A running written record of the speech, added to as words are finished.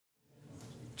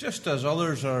Just as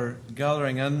others are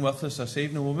gathering in with us this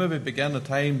evening, we'll maybe begin a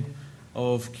time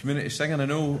of community singing. I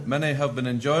know many have been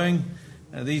enjoying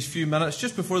these few minutes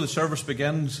just before the service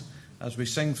begins as we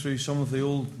sing through some of the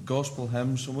old gospel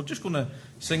hymns. So we're just going to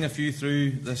sing a few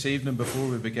through this evening before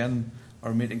we begin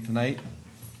our meeting tonight.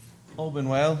 All been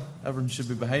well, everyone should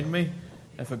be behind me.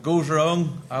 If it goes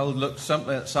wrong, I'll look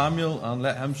simply at Samuel and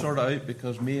let him sort it out,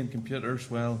 because me and computers,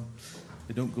 well,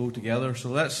 they don't go together. So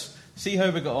let's see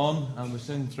how we get on, and we'll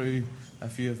sing through a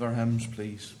few of our hymns,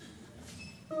 please.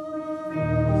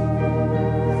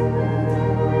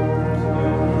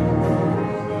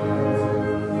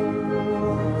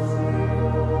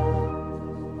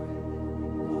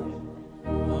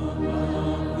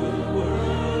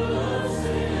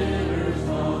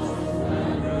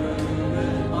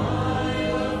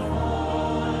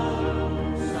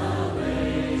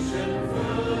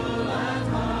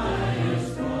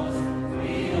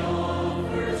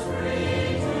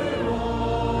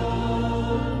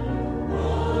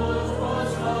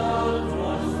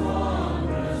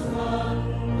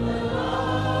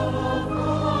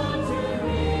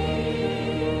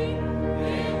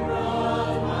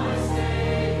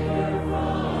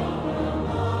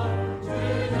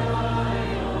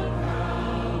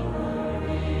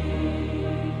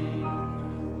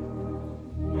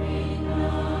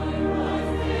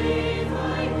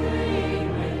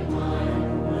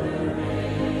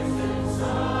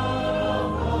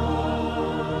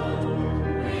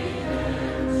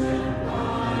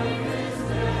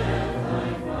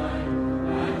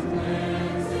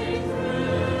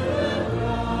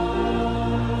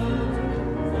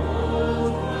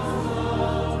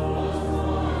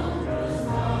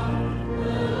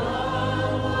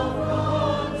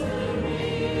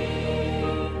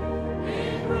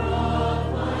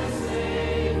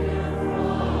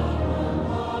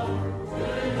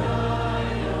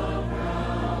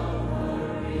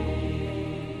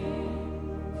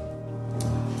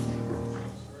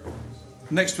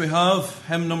 Next we have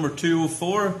hymn number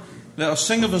 204. Let us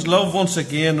sing of his love once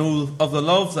again, of the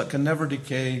love that can never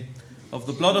decay, of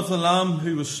the blood of the Lamb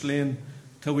who was slain,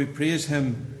 till we praise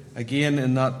him again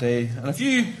in that day. And if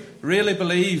you really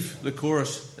believe the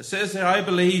chorus, it says there, I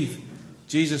believe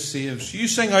Jesus saves. You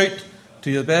sing out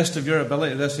to the best of your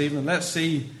ability this evening. Let's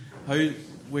see how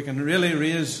we can really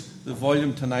raise the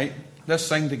volume tonight. Let's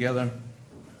sing together.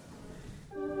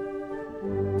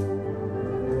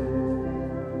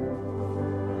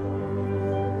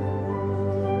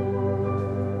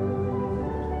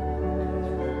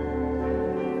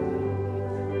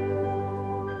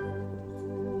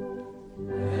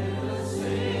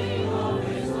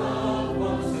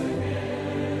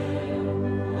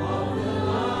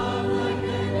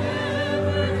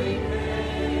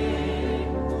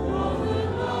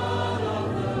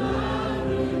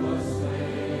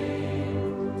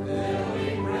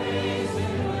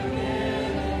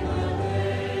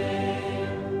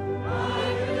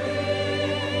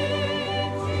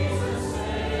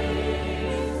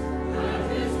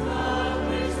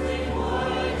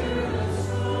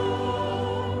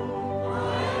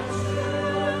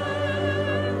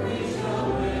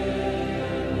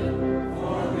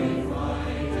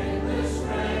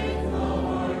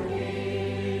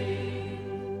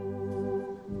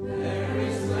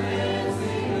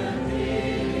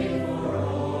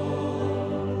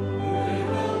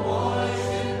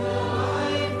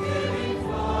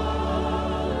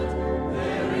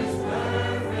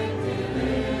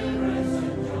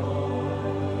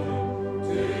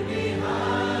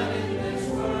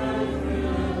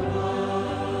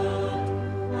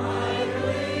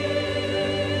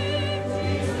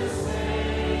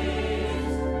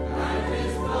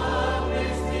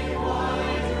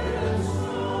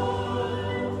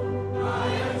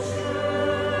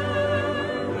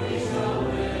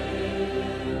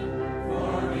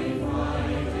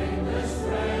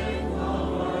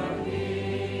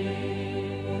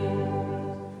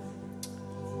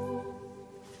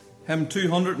 Hymn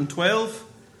 212.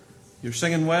 You're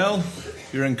singing well.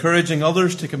 You're encouraging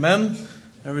others to come in.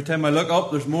 Every time I look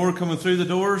up, there's more coming through the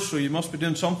doors, so you must be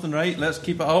doing something right. Let's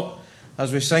keep it up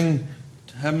as we sing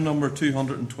hymn number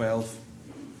 212.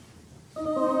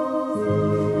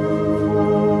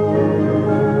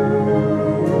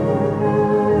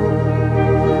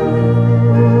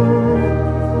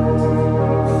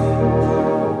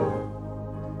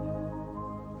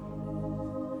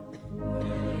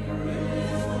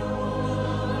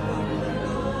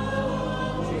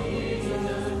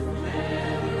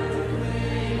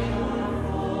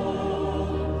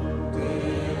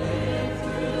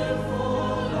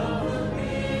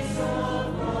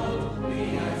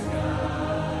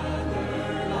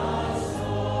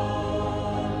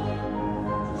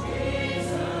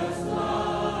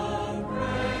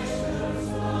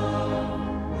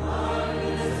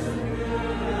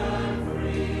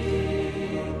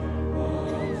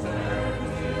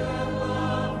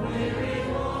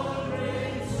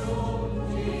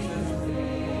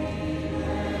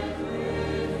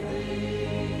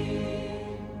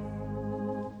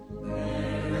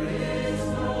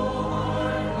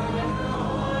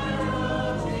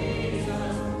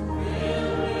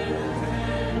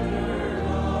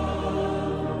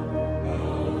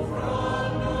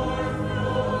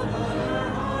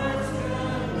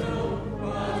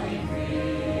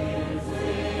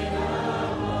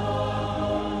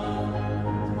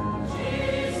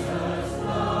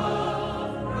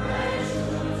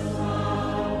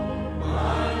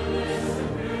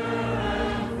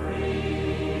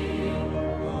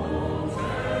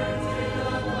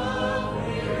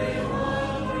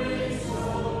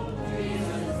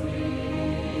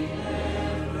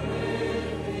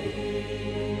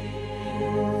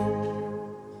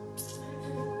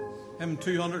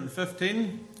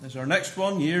 215 is our next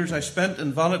one. Years I spent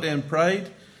in vanity and pride,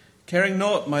 caring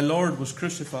not my Lord was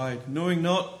crucified, knowing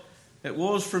not it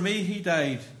was for me he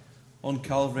died on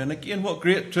Calvary. And again, what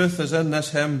great truth is in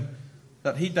this hymn,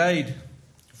 that he died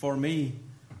for me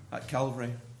at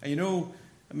Calvary. And you know,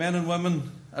 men and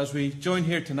women, as we join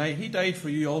here tonight, he died for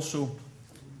you also.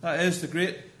 That is the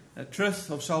great truth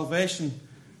of salvation.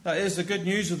 That is the good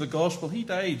news of the gospel. He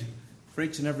died for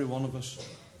each and every one of us.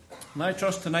 And I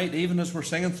trust tonight, even as we're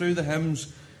singing through the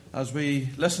hymns, as we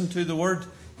listen to the word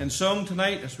in song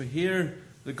tonight, as we hear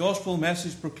the gospel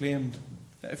message proclaimed,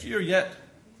 that if you're yet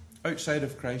outside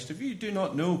of Christ, if you do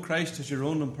not know Christ as your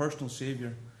own and personal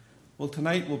Saviour, well,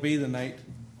 tonight will be the night.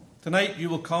 Tonight you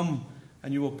will come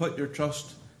and you will put your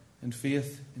trust and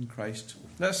faith in Christ.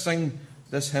 Let's sing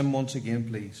this hymn once again,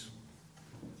 please.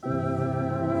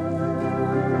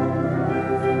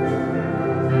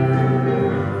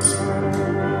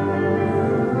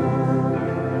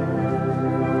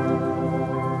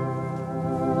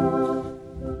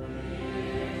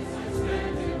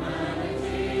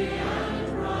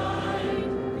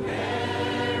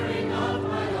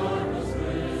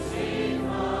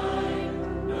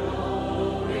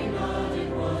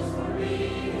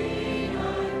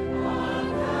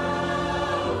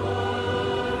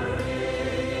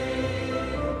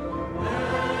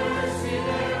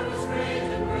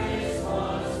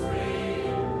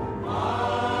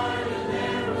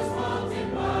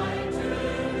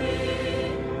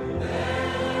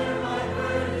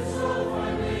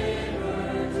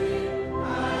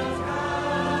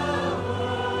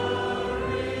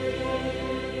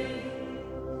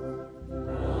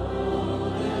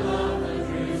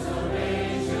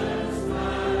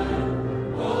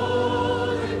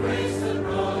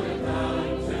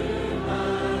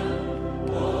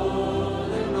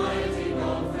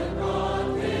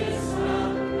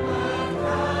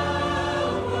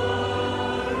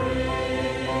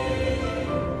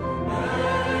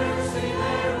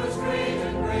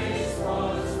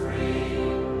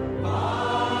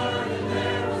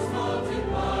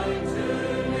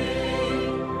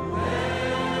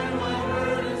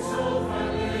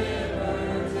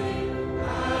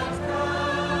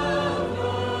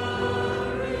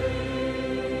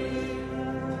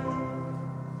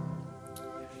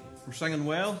 Singing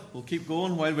well. We'll keep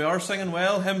going while we are singing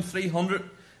well. Hymn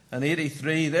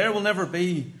 383. There will never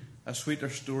be a sweeter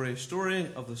story. Story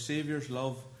of the Saviour's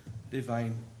love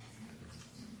divine.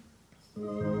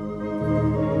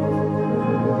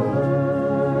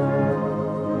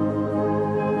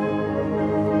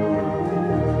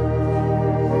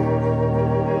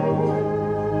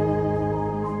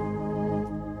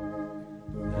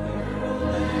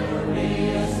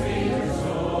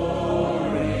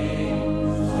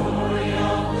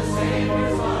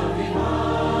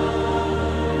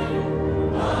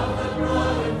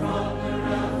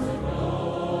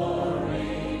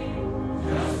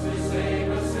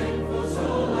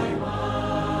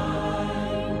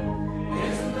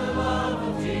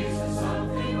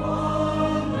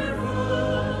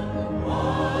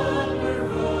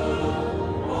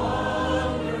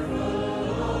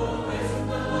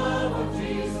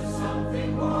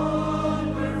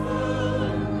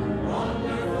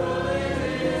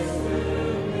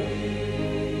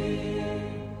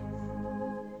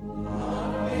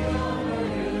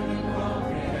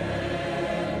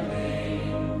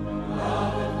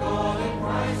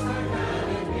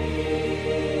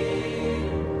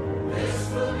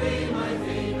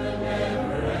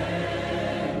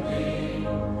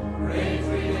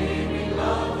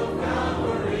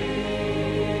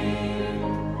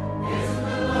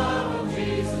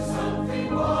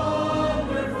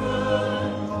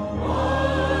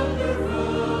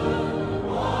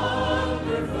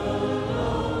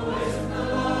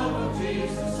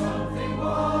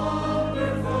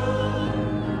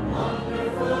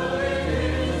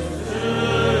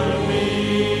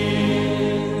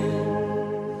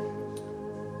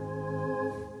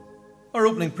 Our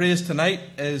opening praise tonight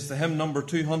is the hymn number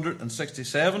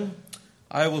 267.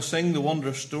 I will sing the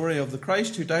wondrous story of the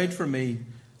Christ who died for me,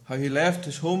 how he left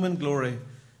his home in glory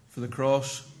for the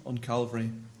cross on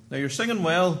Calvary. Now you're singing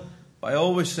well, but I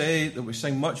always say that we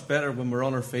sing much better when we're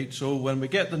on our feet. So when we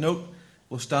get the note,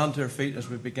 we'll stand to our feet as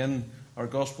we begin our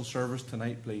gospel service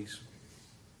tonight, please.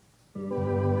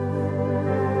 Christ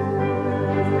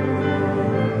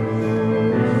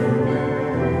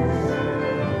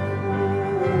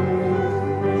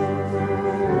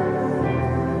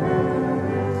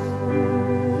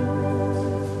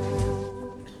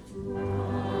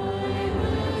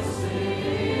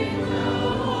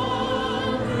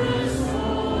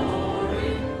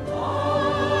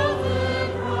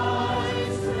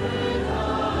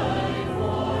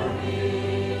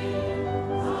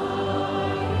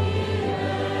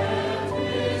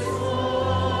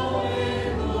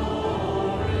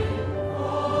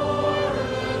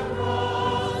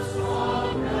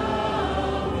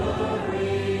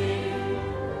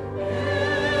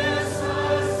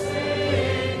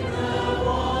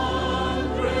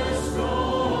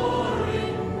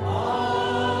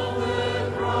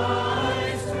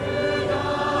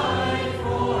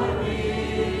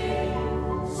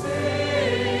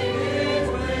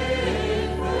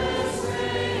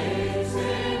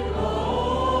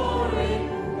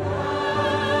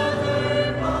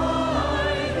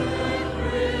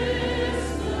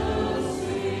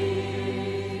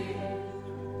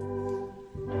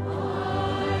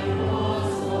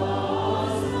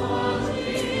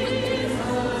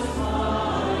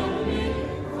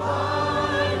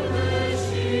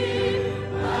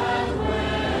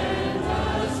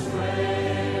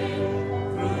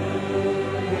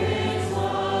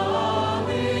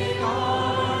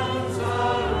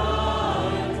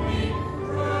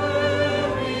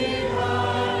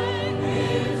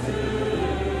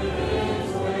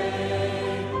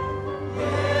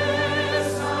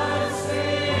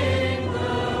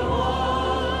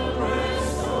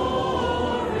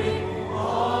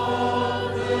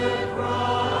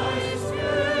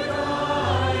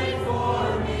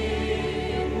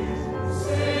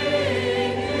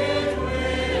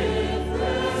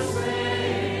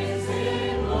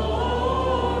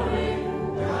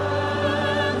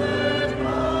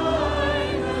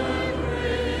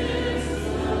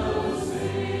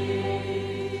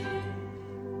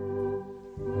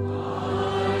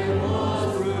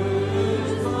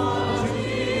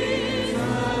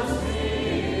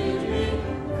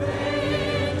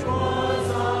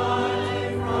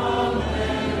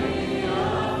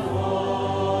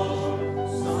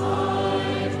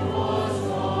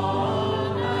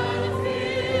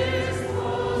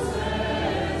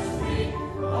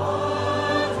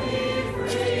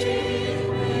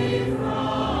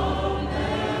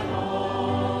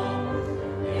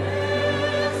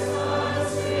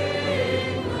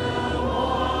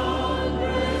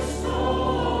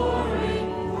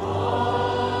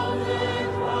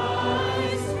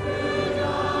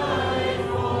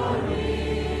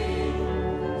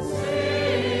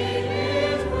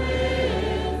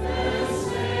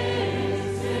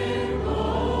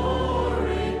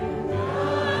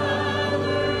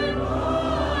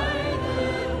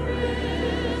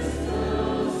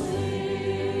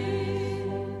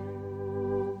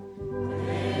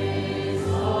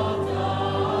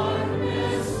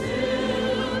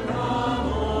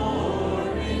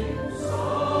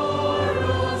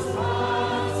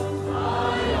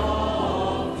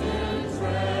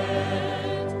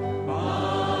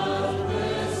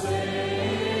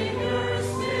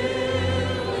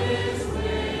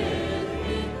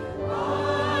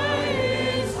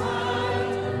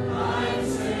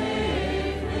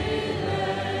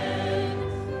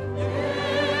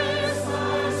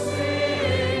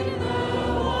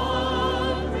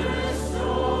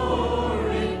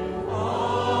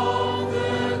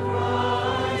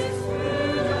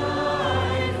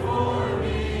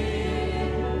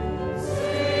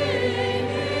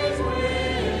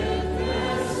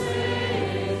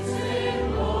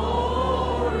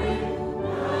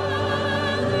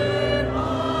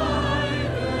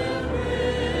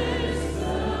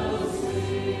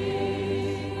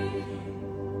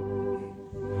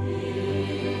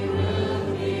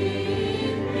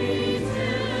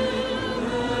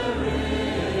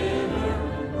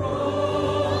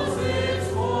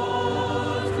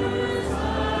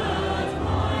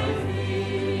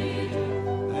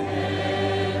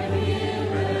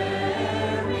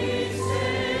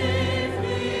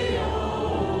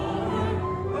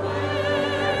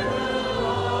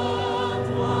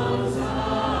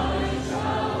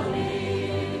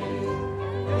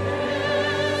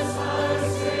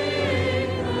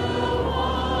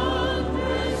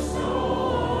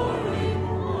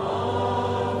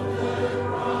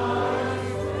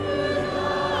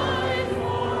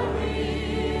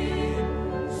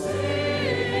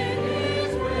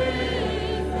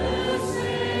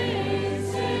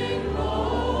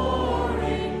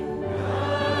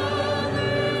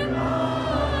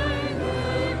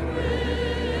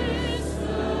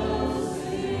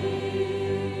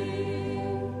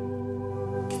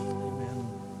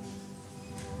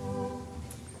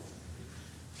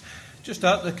Just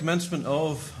at the commencement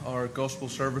of our gospel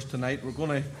service tonight, we're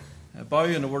going to bow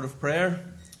in a word of prayer.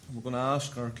 We're going to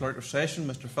ask our clerk of session,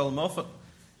 Mr. Phil Moffat,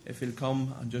 if he'll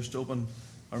come and just open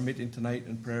our meeting tonight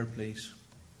in prayer, please.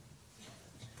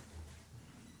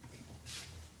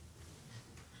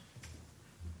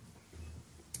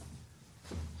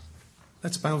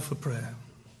 Let's bow for prayer.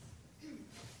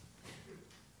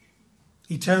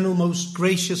 Eternal, most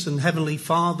gracious and heavenly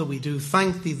Father, we do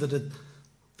thank Thee that at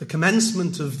the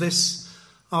commencement of this,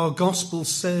 our gospel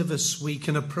service, we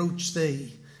can approach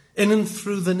Thee in and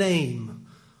through the name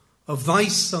of Thy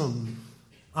Son,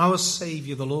 our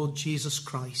Saviour, the Lord Jesus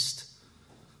Christ.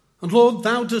 And Lord,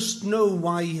 Thou dost know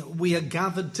why we are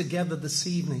gathered together this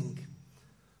evening,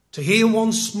 to hear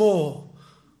once more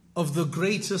of the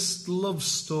greatest love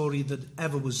story that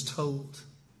ever was told,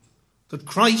 that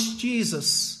Christ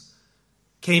Jesus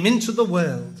came into the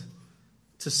world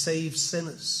to save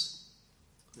sinners.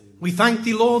 We thank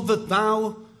Thee, Lord, that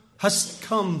Thou hast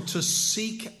come to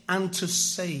seek and to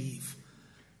save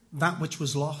that which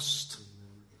was lost.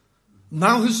 And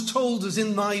Thou hast told us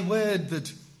in Thy word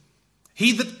that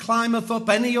he that climbeth up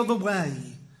any other way,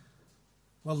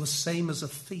 well, the same as a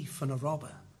thief and a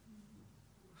robber.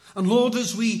 And Lord,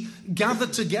 as we gather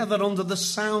together under the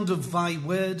sound of Thy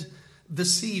word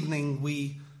this evening,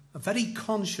 we are very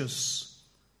conscious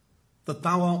that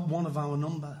Thou art one of our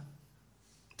number.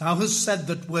 Thou hast said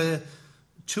that where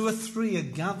 2 or 3 are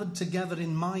gathered together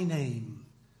in My name,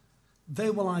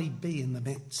 there will I be in the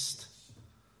midst.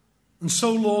 And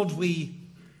so, Lord, we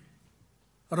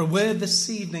are aware this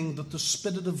evening that the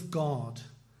Spirit of God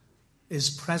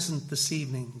is present this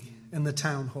evening in the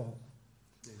town hall.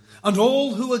 And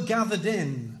all who are gathered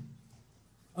in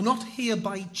are not here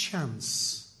by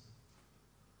chance,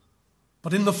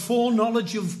 but in the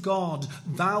foreknowledge of God,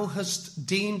 Thou hast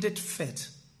deemed it fit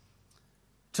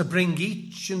to bring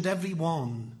each and every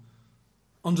one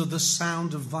under the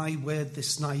sound of Thy word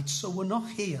this night. So we're not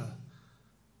here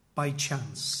by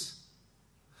chance.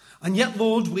 And yet,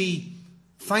 Lord, we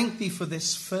thank Thee for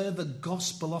this further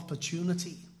gospel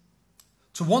opportunity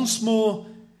to once more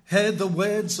hear the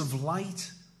words of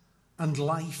light and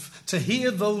life, to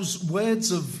hear those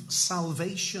words of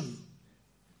salvation.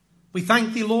 We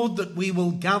thank Thee, Lord, that we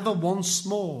will gather once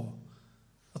more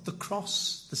at the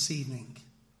cross this evening.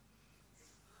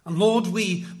 And Lord,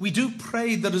 we do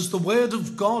pray that as the word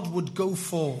of God would go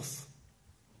forth,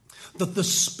 that the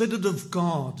Spirit of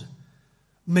God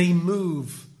may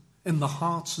move in the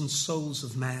hearts and souls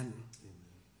of men.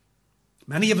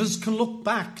 Many of us can look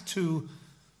back to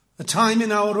a time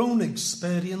in our own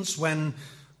experience when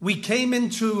we came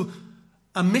into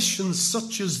a mission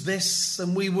such as this,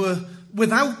 and we were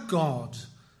without God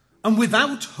and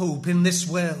without hope in this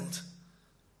world.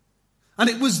 And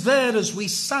it was there, as we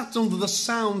sat under the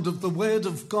sound of the word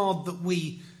of God, that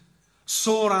we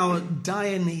saw our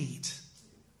dire need.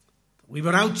 We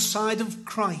were outside of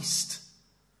Christ,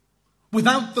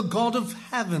 without the God of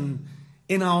heaven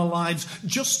in our lives,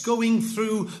 just going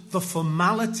through the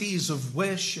formalities of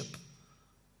worship,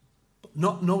 but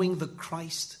not knowing the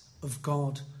Christ of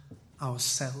God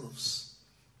ourselves.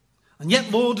 And yet,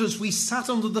 Lord, as we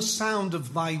sat under the sound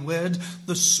of Thy word,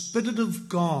 the Spirit of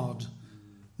God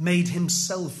made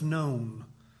Himself known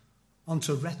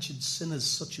unto wretched sinners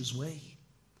such as we.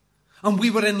 And we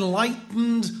were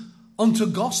enlightened unto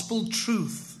gospel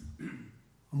truth,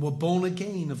 and were born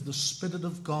again of the Spirit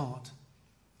of God.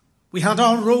 We had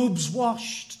our robes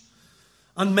washed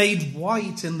and made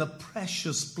white in the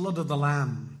precious blood of the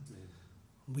Lamb.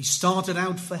 We started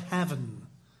out for heaven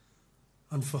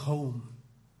and for home.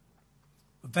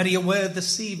 We're very aware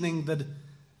this evening that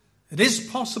it is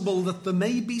possible that there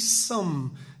may be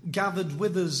some gathered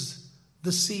with us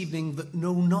this evening that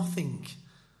know nothing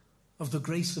of the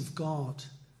grace of God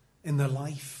in their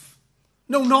life,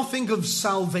 know nothing of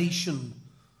salvation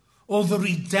or the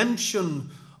redemption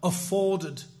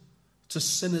afforded to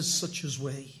sinners such as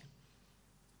we.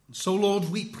 And so,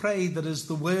 Lord, we pray that as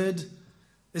the word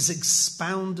is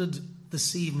expounded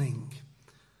this evening,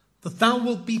 that Thou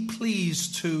wilt be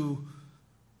pleased to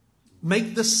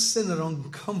make the sinner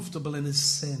uncomfortable in his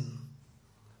sin.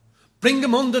 Bring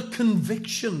him under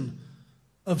conviction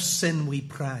of sin, we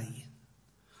pray.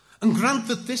 And grant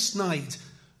that this night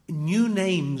new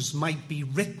names might be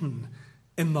written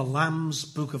in the Lamb's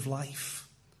book of life,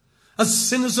 as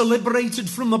sinners are liberated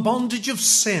from the bondage of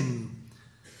sin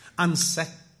and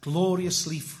set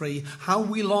gloriously free. How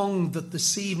we long that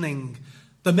this evening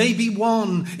there may be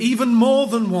one, even more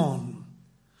than one,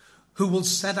 who will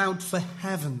set out for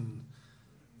heaven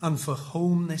and for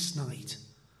home this night.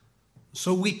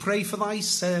 So we pray for Thy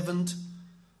servant,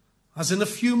 as in a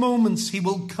few moments he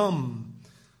will come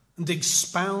and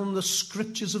expound the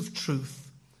scriptures of truth.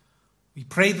 We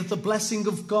pray that the blessing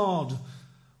of God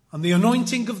and the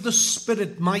anointing of the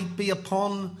Spirit might be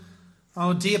upon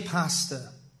our dear pastor.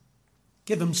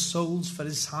 Give him souls for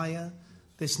his hire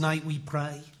this night, we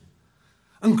pray.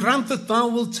 And grant that thou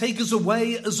wilt take us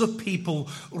away as a people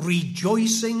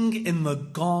rejoicing in the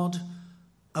God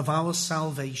of our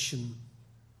salvation.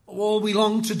 All we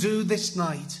long to do this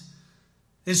night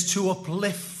is to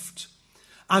uplift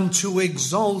and to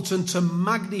exalt and to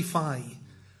magnify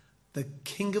the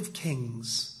King of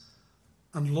Kings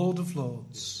and Lord of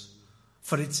Lords.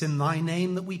 For it's in thy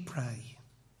name that we pray.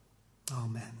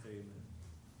 Amen.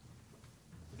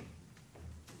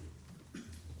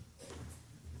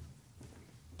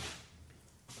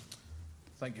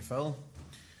 Thank you, Phil.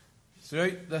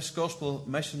 Throughout this gospel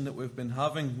mission that we've been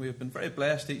having, we've been very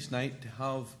blessed each night to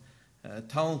have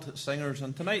talented singers,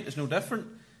 and tonight is no different.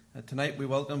 Tonight we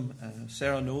welcome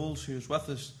Sarah Knowles, who is with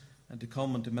us, and to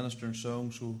come and to minister in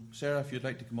song. So, Sarah, if you'd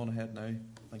like to come on ahead now,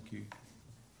 thank you.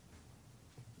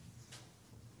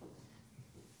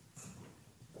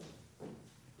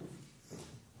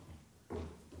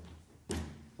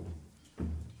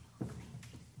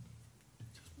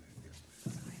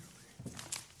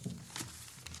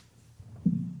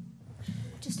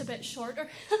 A bit shorter.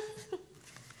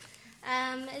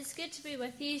 It's good to be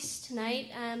with you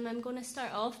tonight. I'm going to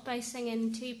start off by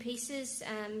singing two pieces,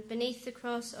 Beneath the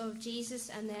Cross of Jesus,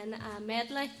 and then a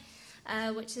medley,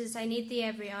 which is I Need Thee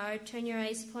Every Hour, Turn Your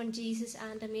Eyes Upon Jesus,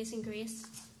 and Amazing Grace.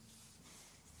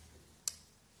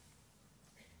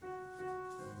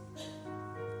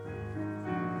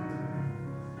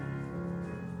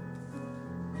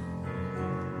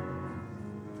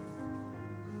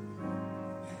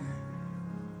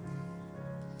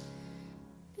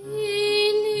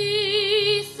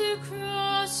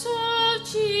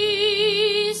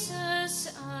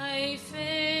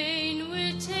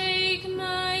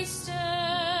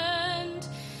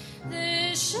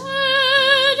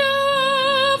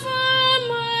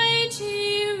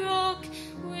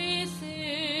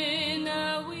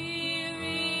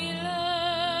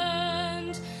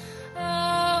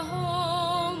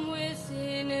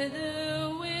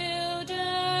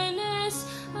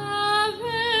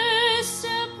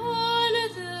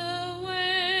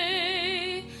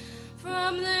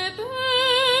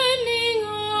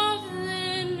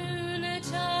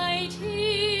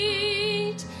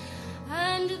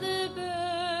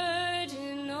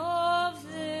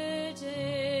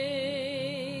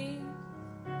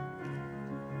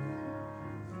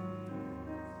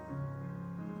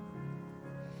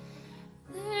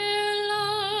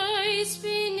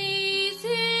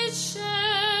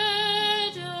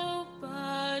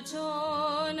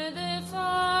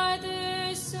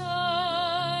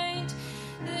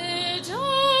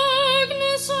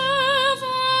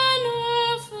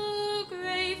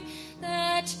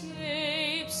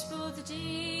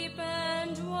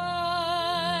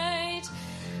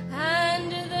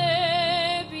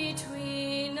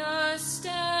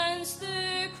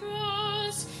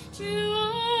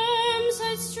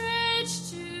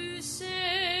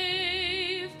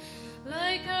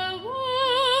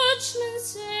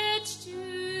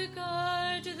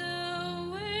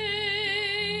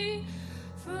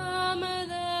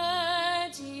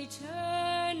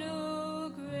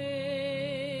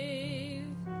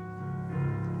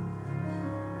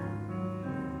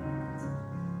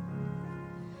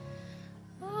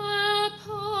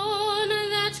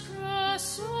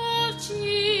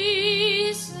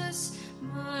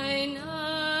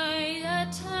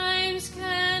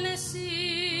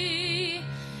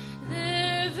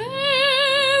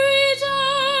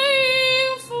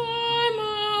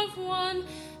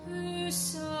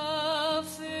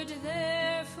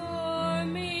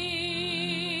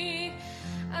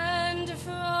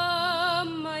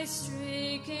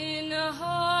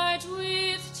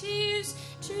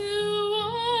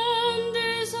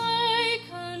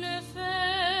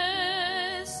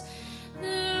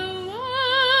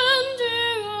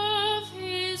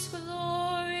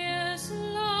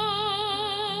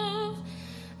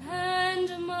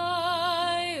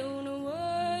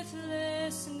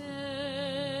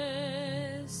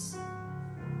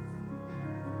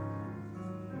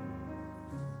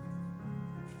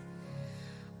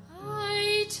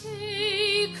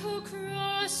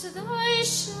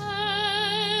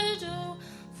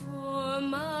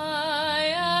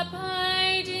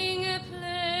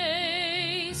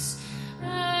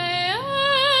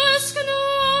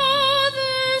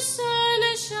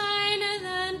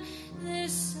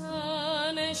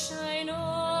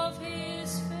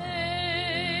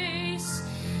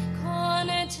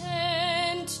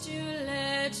 Content to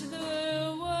let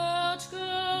the world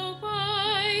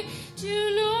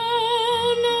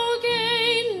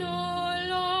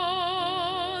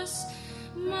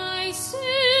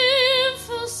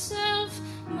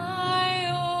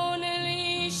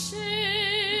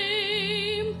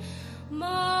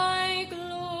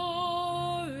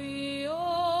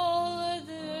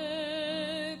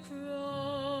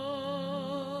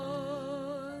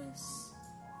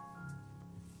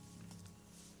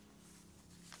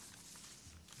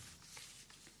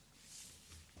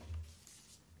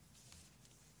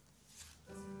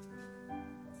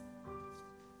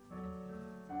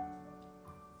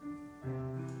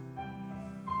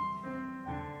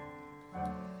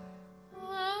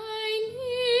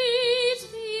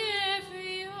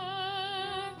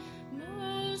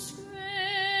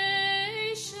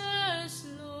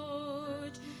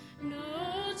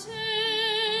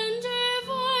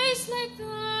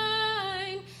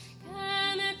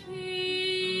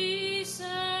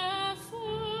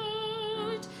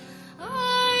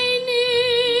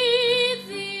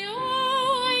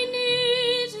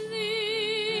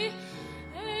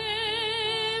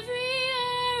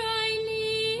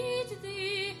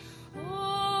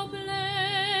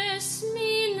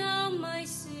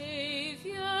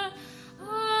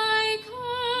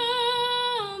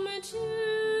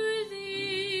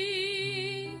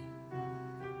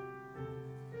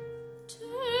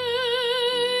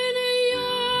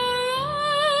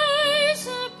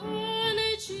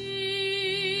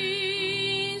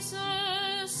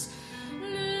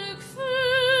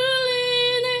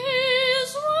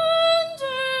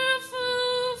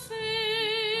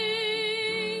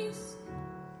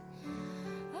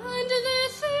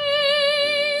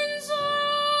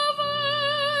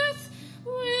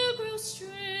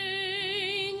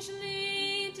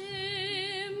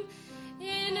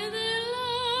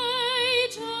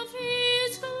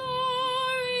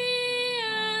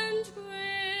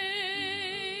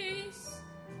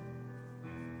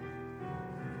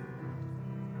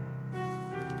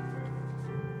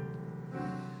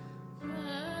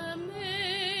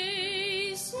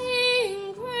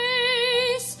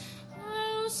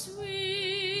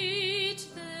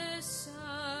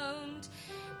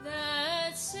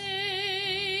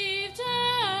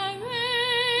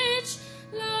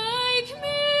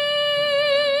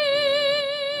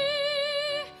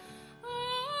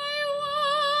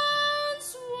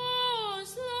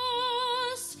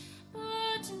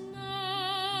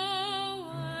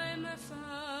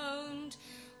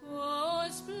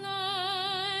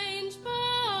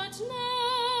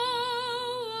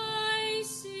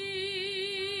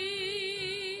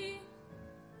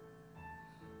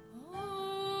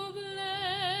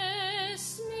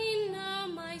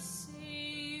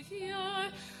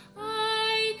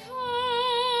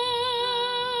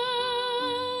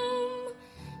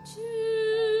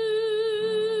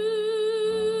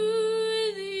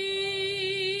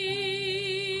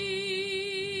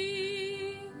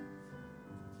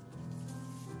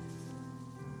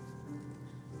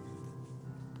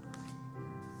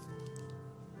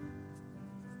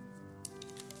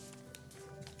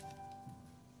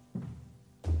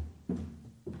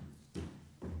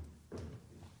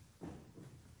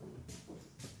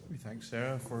Thanks,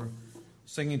 Sarah, for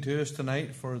singing to us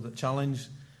tonight, for the challenge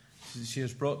she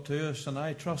has brought to us. And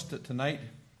I trust that tonight,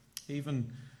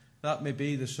 even that may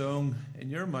be the song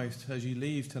in your mouth as you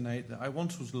leave tonight, that I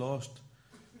once was lost,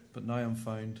 but now I'm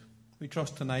found. We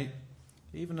trust tonight,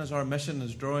 even as our mission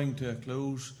is drawing to a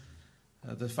close,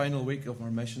 the final week of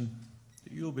our mission,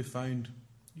 that you will be found.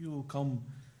 You will come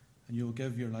and you will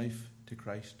give your life to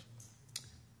Christ.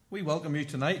 We welcome you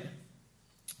tonight.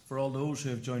 For all those who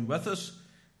have joined with us,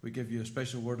 we give you a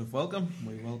special word of welcome.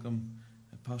 We welcome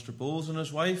Pastor Bowles and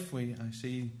his wife. I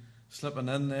see slipping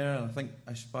in there, and I think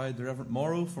I spied the Reverend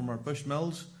Morrow from our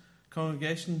Bushmills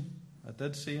congregation. I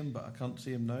did see him, but I can't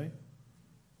see him now.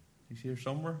 He's here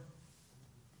somewhere.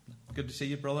 Good to see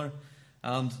you, brother.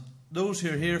 And those who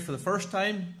are here for the first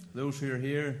time, those who are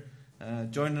here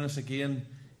joining us again,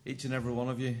 each and every one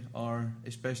of you are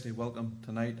especially welcome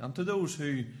tonight. And to those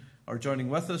who are joining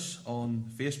with us on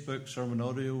Facebook, sermon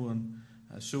audio, and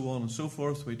so on and so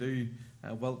forth, we do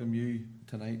welcome you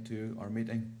tonight to our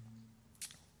meeting.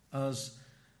 As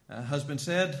has been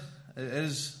said, it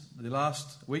is the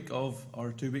last week of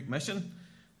our 2-week mission.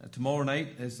 Tomorrow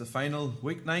night is the final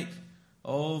weeknight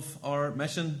of our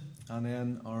mission, and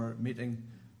then our meeting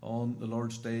on the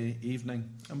Lord's Day evening.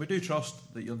 And we do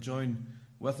trust that you'll join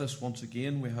with us once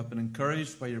again. We have been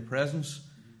encouraged by your presence.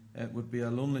 It would be a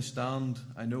lonely stand,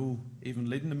 I know, even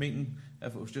leading the meeting,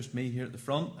 if it was just me here at the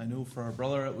front. I know for our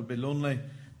brother it would be lonely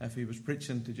if he was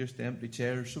preaching to just the empty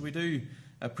chairs. So we do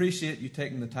appreciate you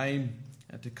taking the time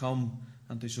to come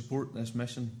and to support this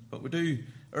mission. But we do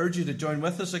urge you to join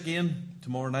with us again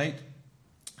tomorrow night,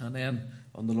 and then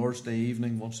on the Lord's Day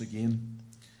evening once again.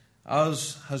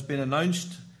 As has been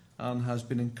announced and has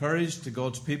been encouraged to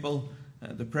God's people,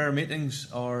 the prayer meetings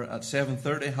are at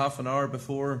 7:30, half an hour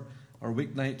before our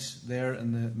weeknights, there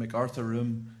in the MacArthur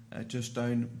room just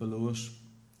down below us.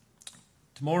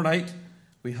 Tomorrow night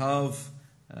we have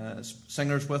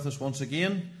singers with us once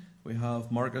again. We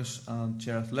have Marcus and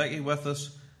Cherith Leckie with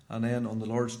us, and then on the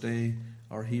Lord's Day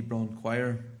our Hebron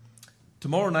choir.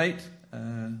 Tomorrow night,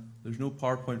 there's no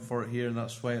PowerPoint for it here, and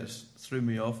that's why it threw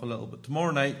me off a little, but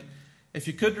tomorrow night, if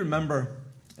you could remember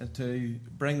to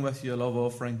bring with you a love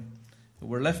offering.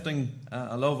 We're lifting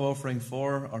a love offering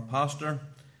for our pastor.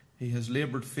 He has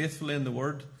laboured faithfully in the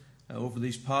Word over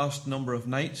these past number of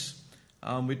nights.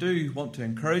 And we do want to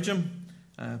encourage him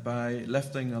by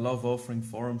lifting a love offering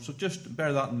for him. So just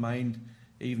bear that in mind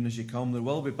even as you come. There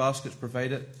will be baskets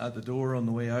provided at the door on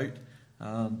the way out.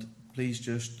 And please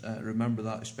just remember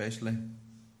that especially.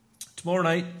 Tomorrow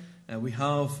night we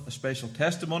have a special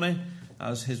testimony,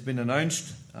 as has been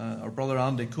announced. Our brother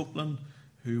Andy Copeland,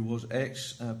 who was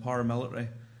ex-paramilitary.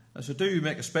 So do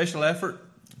make a special effort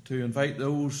to invite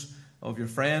those of your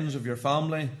friends, of your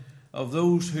family, of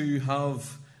those who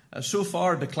have so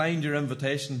far declined your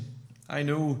invitation. I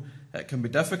know it can be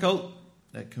difficult,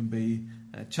 it can be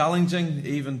challenging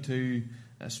even to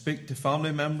speak to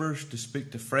family members, to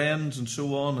speak to friends and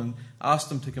so on, and ask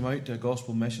them to come out to a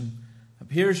gospel mission.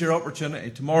 Here's your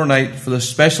opportunity tomorrow night for this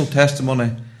special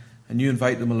testimony, and you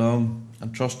invite them along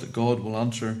and trust that God will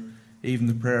answer even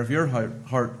the prayer of your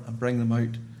heart and bring them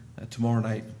out tomorrow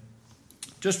night.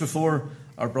 Just before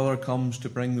our brother comes to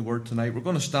bring the word tonight, we're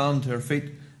going to stand to our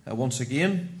feet once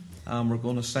again, and we're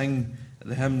going to sing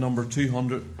the hymn number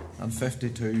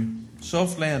 252.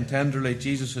 Softly and tenderly,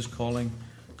 Jesus is calling,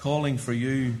 calling for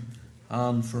you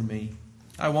and for me.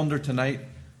 I wonder tonight,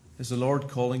 is the Lord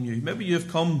calling you? Maybe you've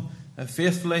come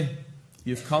faithfully,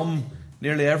 you've come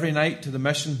nearly every night to the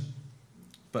mission,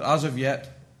 but as of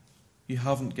yet, you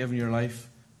haven't given your life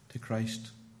to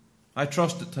Christ. I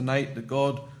trust that tonight that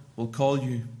God will call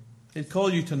you. He'll call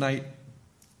you tonight,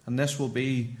 and this will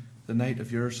be the night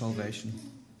of your salvation.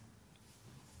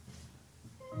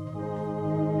 For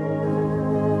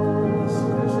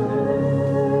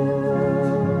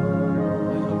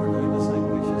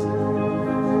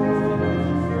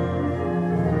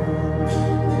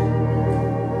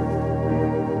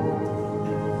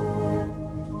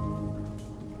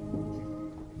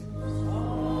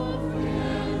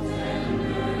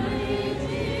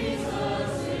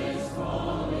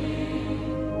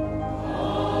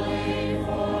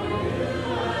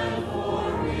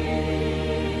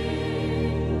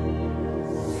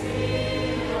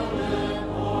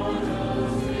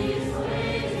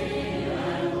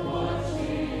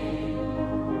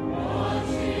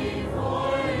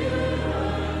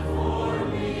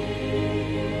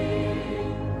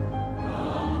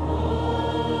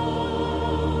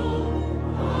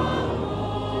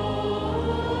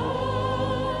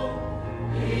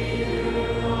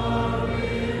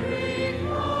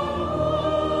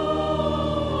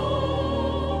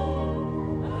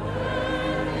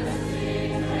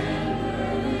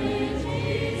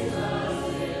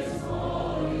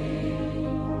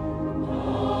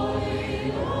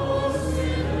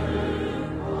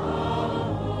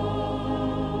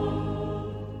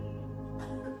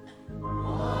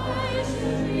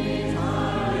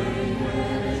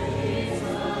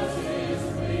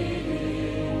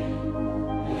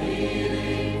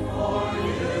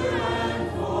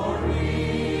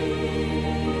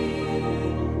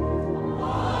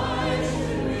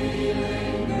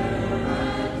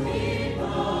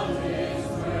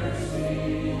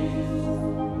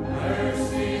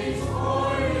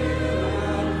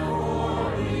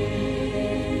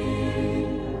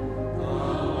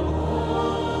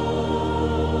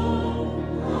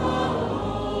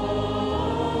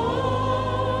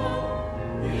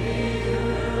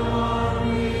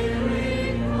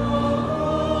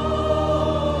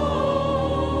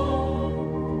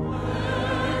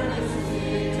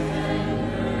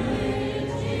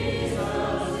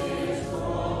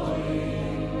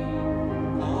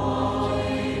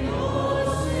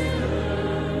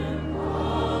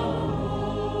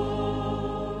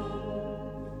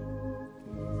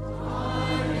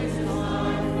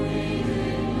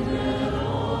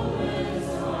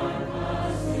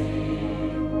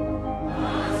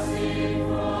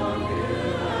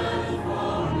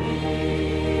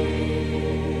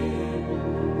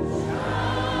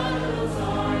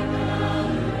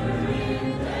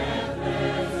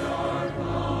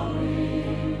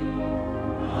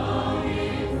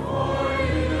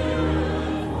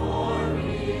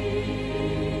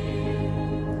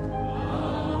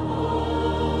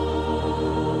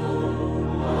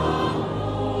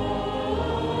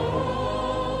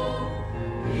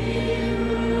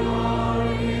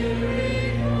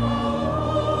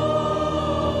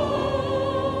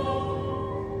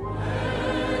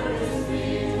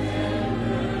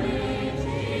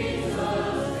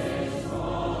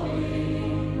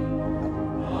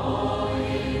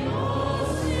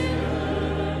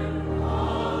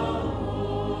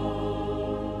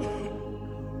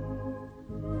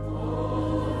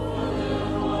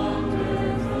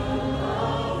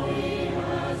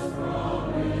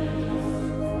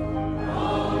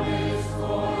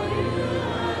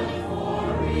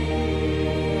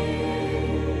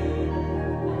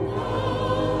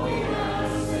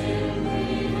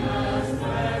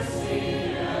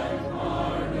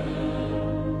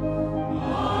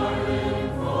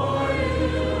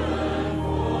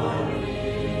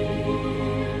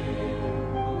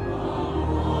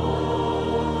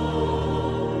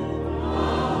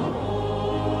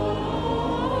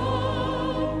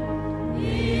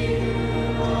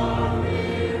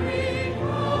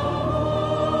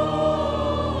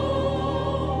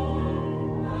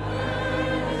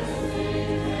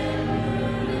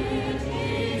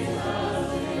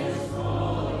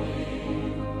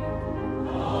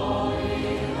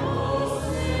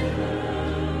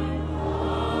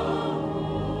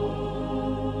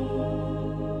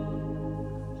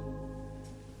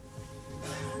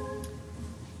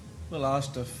we'll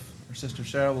ask if our sister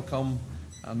Sarah will come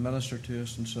and minister to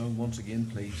us in song once again,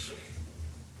 please.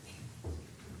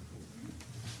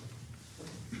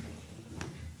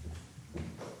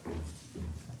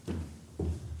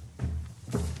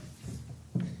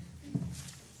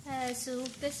 So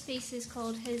this piece is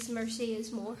called His Mercy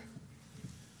is More.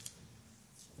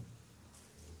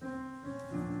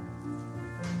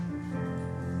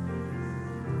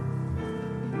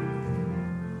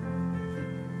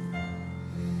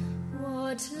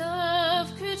 What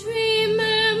love could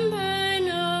remember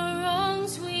no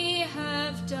wrongs we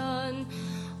have done?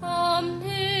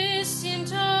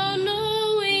 Omniscient,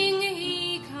 all-knowing,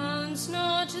 He counts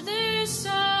not their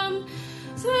sum.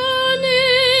 Thrown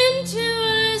into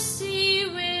a sea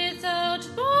without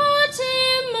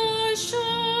bottom or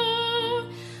shore,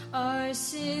 our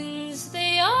sins,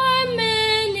 they are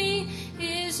many,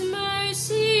 His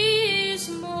mercy is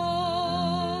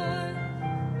more.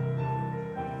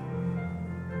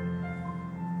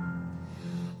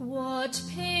 What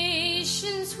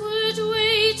patience would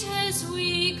wait as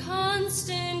we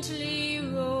constantly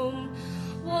roam?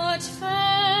 What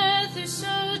Father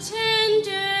so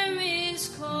tender is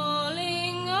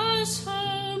calling us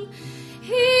home?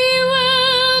 He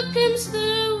welcomes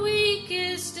the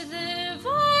weakest, the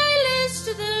vilest,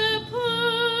 the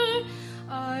poor.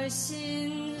 Our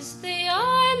sins, they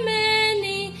are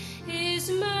many,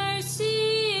 His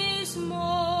mercy is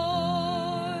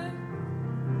more.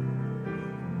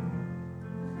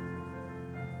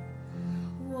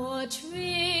 What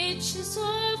riches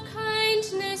of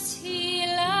kindness He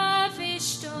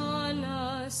lavished on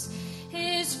us.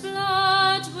 His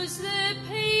blood was the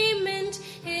payment,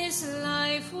 His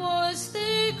life was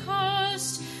the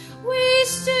cost. We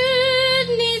stood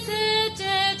 'neath a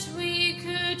debt we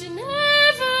could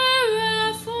never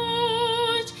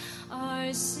afford.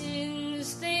 Our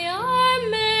sins, they are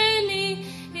many,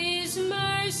 His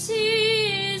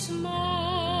mercy is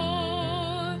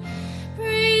more.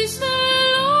 Praise the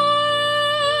Lord,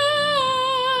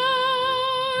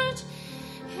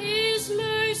 His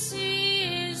mercy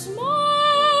is more.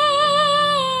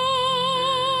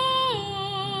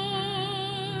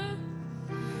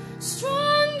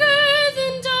 Stronger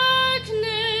than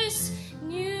darkness,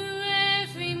 new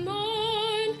every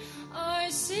morn. Our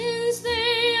sins,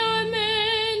 they are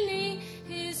many,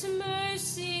 His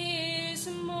mercy is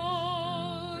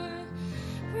more.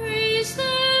 Praise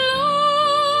the Lord,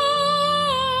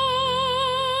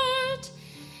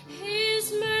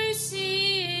 His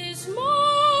mercy is more.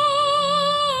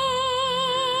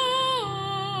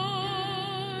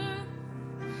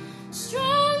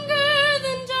 Stronger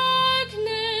than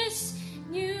darkness,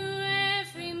 new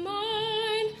every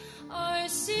morn. Our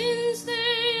sins,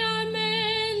 they are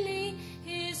many,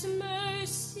 His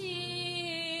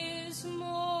mercy is more.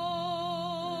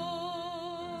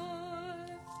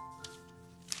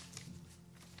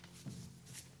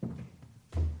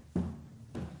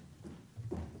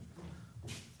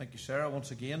 Thank you, Sarah,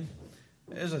 once again.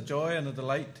 It is a joy and a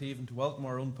delight to welcome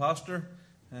our own pastor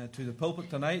to the pulpit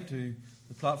tonight, to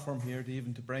the platform here,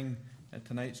 to bring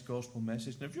tonight's gospel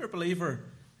message. And if you're a believer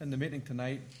in the meeting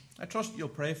tonight, I trust you'll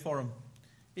pray for him,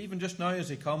 even just now as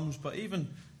he comes, but even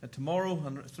tomorrow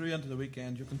and through into the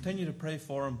weekend, you'll continue to pray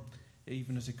for him,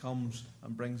 even as he comes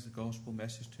and brings the gospel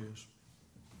message to us.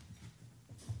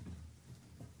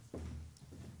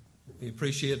 We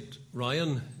appreciate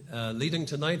Ryan leading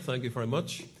tonight. Thank you very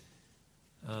much.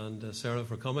 And Sarah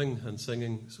for coming and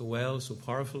singing so well, so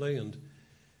powerfully, and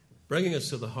bringing us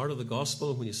to the heart of the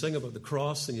gospel. When you sing about the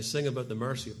cross and you sing about the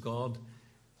mercy of God,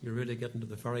 you're really getting to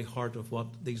the very heart of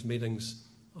what these meetings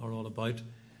are all about.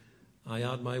 I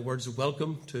add my words of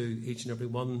welcome to each and every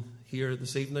one here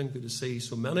this evening. Good to see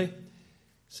so many.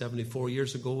 74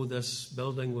 years ago, this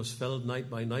building was filled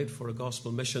night by night for a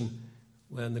gospel mission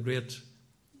when the great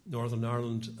Northern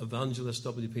Ireland evangelist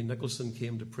W.P. Nicholson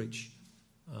came to preach,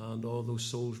 and all those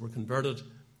souls were converted.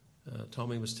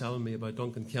 Tommy was telling me about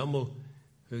Duncan Campbell,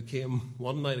 who came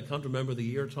one night. I can't remember the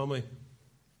year, Tommy.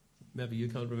 Maybe you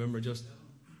can't remember just...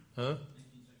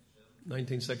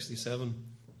 1967.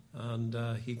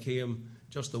 And he came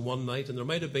just the one night, and there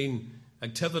might have been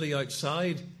activity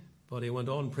outside, but he went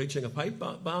on preaching. A pipe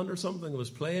band or something was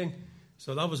playing,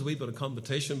 so that was a wee bit of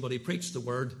competition, but he preached the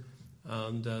word,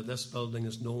 and this building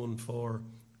is known for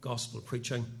gospel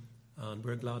preaching, and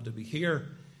we're glad to be here.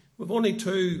 We've only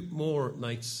 2 more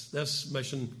nights. This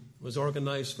mission was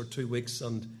organised for 2 weeks,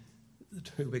 and the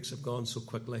 2 weeks have gone so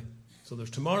quickly. So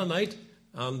there's tomorrow night,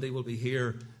 Andy will be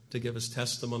here to give his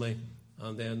testimony,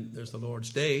 and then there's the Lord's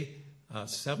Day at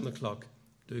 7 o'clock.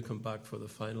 Do come back for the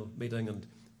final meeting and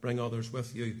bring others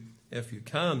with you if you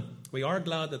can. We are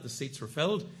glad that the seats are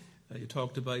filled. You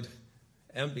talked about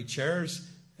empty chairs.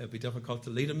 It would be difficult to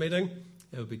lead a meeting.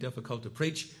 It would be difficult to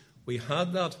preach. We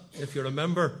had that, if you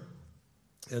remember,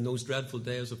 in those dreadful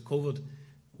days of COVID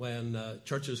when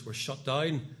churches were shut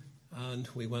down and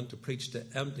we went to preach to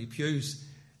empty pews.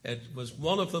 It was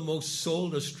one of the most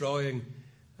soul-destroying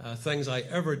things I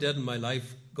ever did in my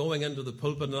life, going into the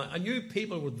pulpit. And I knew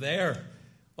people were there,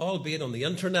 albeit on the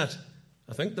internet.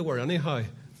 I think they were anyhow.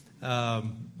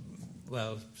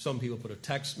 Well, some people would have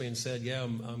texted me and said, yeah,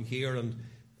 I'm here, and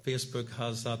Facebook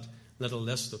has that little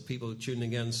list of people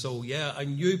tuning in. So, yeah, I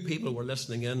knew people were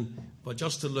listening in, but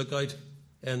just to look out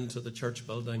into the church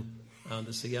building and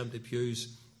to see empty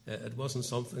pews, it wasn't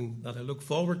something that I look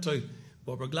forward to.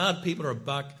 But we're glad people are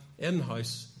back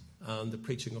in-house and the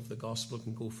preaching of the gospel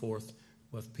can go forth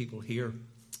with people here.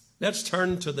 Let's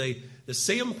turn to the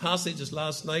same passage as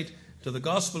last night, to the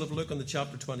Gospel of Luke in the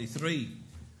chapter 23.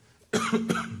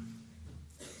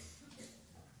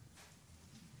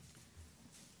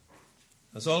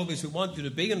 As always, we want you to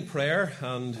be in prayer,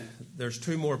 and there's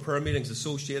 2 more prayer meetings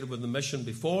associated with the mission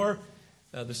before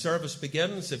the service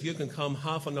begins. If you can come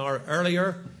half an hour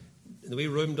earlier, in the wee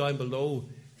room down below,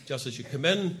 just as you come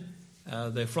in,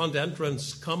 the front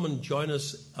entrance, come and join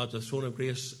us at the throne of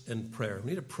grace in prayer.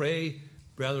 We need to pray,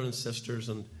 brethren and sisters,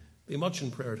 and be much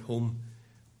in prayer at home.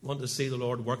 We want to see the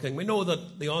Lord working. We know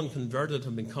that the unconverted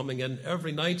have been coming in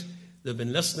every night. They've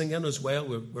been listening in as well.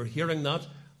 We're hearing that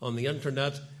on the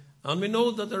internet. And we know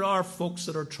that there are folks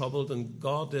that are troubled, and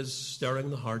God is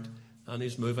stirring the heart and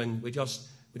He's moving. We just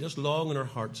long in our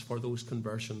hearts for those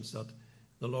conversions, that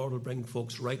the Lord will bring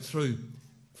folks right through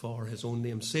for His own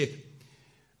name's sake.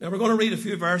 Now we're going to read a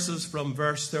few verses from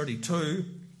verse 32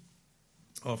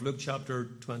 of Luke chapter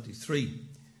 23.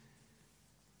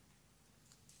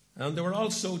 And there were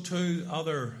also 2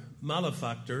 other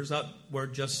malefactors, that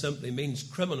word just simply means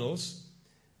criminals,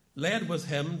 led with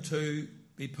him to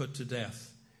be put to death.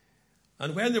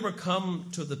 And when they were come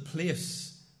to the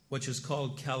place which is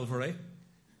called Calvary,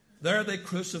 there they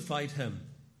crucified him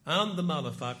and the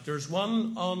malefactors,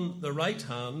 one on the right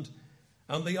hand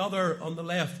and the other on the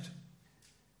left.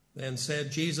 Then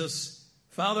said Jesus,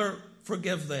 Father,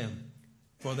 forgive them,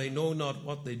 for they know not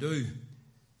what they do.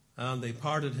 And they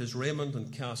parted his raiment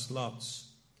and cast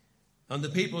lots. And the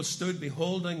people stood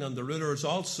beholding, and the rulers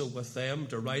also with them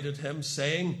derided him,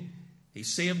 saying, He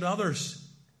saved others.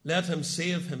 Let him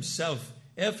save himself,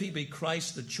 if he be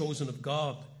Christ, the chosen of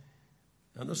God.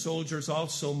 And the soldiers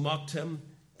also mocked him,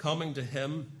 coming to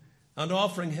him, and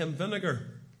offering him vinegar,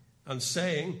 and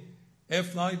saying,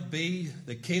 If thou be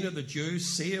the King of the Jews,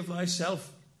 save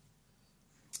thyself.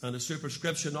 And a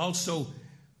superscription also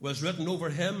was written over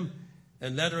him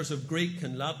in letters of Greek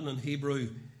and Latin and Hebrew,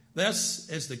 This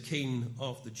is the King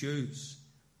of the Jews.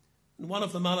 And one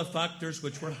of the malefactors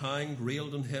which were hanged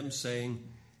railed on him, saying,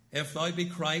 If thou be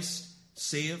Christ,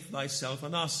 save thyself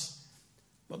and us.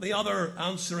 But the other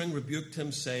answering rebuked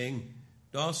him, saying,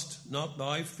 Dost not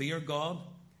thou fear God,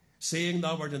 seeing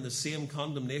thou art in the same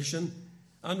condemnation?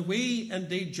 And we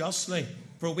indeed justly,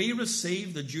 for we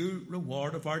receive the due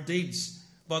reward of our deeds.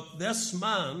 But this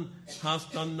man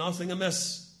hath done nothing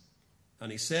amiss.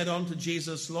 And he said unto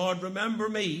Jesus, Lord, remember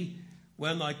me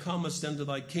when thou comest into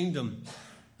thy kingdom.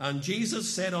 And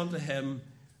Jesus said unto him,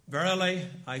 Verily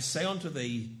I say unto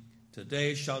thee,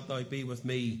 today shalt thou be with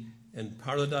me in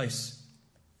paradise.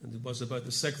 And it was about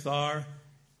the 6th hour,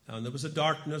 and there was a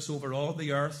darkness over all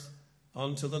the earth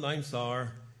until the 9th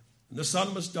hour. And the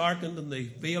sun was darkened, and the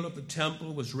veil of the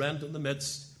temple was rent in the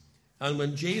midst. And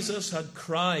when Jesus had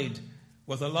cried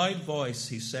with a loud voice,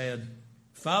 he said,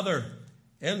 Father,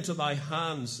 into thy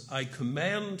hands I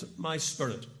commend my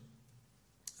spirit.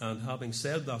 And having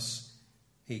said thus,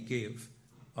 he gave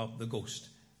up the ghost.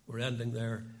 We're ending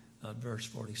there at verse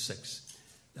 46.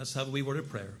 Let's have a wee word of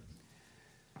prayer.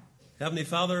 Heavenly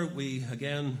Father, we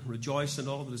again rejoice in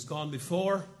all that has gone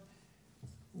before.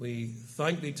 We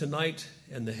thank thee tonight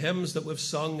in the hymns that we've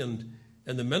sung and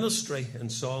in the ministry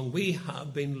and song. We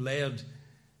have been led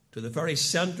to the very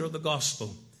centre of the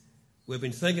gospel. We've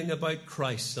been thinking about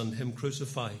Christ and him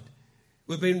crucified.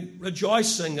 We've been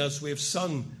rejoicing as we've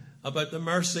sung about the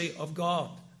mercy of God.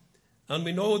 And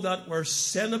we know that where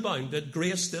sin abounded,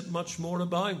 grace did much more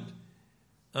abound.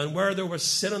 And where there was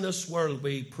sin in this world,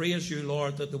 we praise you,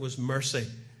 Lord, that there was mercy.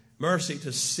 Mercy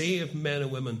to save men and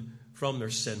women from their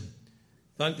sin.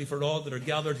 Thank thee for all that are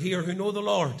gathered here who know the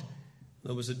Lord.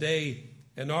 There was a day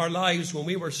in our lives when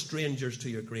we were strangers to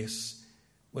your grace,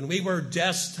 when we were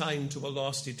destined to a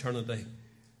lost eternity.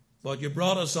 But you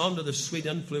brought us under the sweet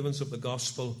influence of the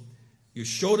gospel. You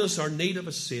showed us our need of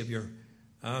a Saviour,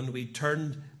 and we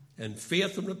turned in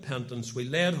faith and repentance. We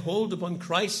laid hold upon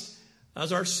Christ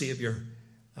as our Saviour,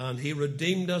 And he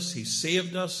redeemed us, he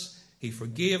saved us, he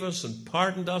forgave us and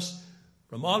pardoned us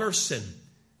from all our sin.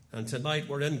 And tonight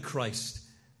we're in Christ.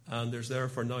 And there's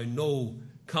therefore now no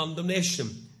condemnation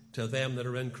to them that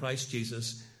are in Christ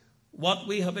Jesus. What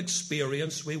we have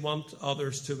experienced, we want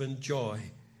others to enjoy.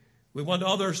 We want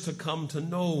others to come to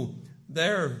know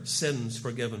their sins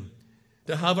forgiven,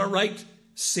 to have a right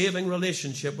saving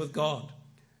relationship with God,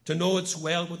 to know it's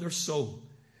well with their soul,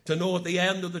 to know at the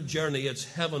end of the journey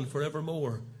it's heaven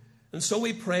forevermore. And so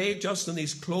we pray just in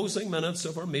these closing minutes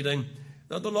of our meeting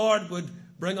that the Lord would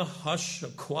bring a hush, a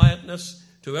quietness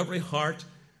to every heart,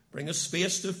 bring us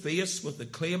face to face with the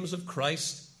claims of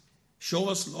Christ. Show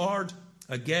us, Lord,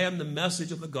 again the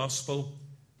message of the gospel,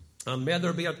 and may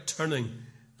there be a turning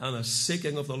and a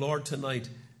seeking of the Lord tonight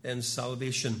in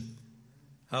salvation.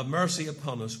 Have mercy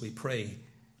upon us, we pray,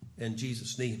 in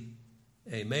Jesus' name.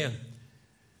 Amen.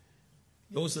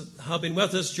 Those that have been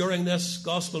with us during this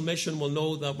gospel mission will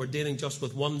know that we're dealing just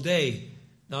with one day,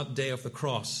 that day of the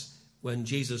cross, when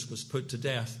Jesus was put to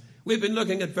death. We've been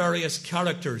looking at various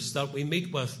characters that we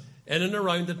meet with in and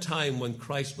around the time when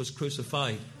Christ was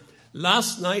crucified.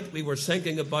 Last night we were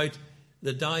thinking about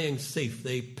the dying thief,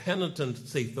 the penitent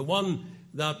thief, the one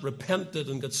that repented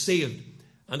and got saved.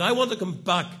 And I want to come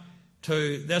back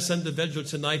to this individual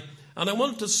tonight, and I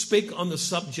want to speak on the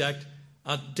subject,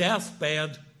 a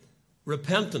deathbed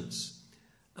repentance.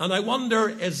 And I wonder,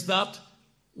 is that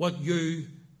what you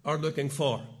are looking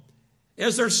for?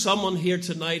 Is there someone here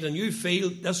tonight and you feel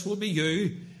this will be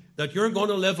you, that you're going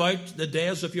to live out the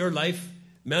days of your life,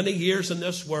 many years in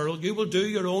this world, you will do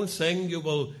your own thing, you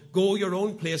will go your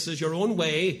own places, your own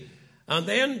way, and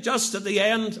then just at the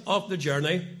end of the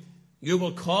journey, you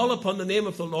will call upon the name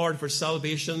of the Lord for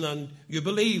salvation, and you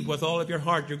believe with all of your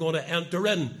heart you're going to enter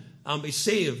in and be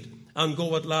saved and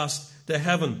go at last to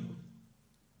heaven.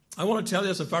 I want to tell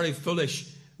you it's a very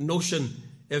foolish notion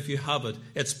if you have it.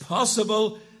 It's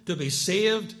possible to be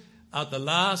saved at the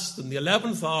last and the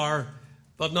 11th hour,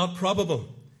 but not probable.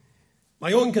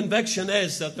 My own conviction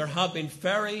is that there have been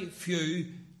very few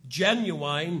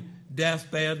genuine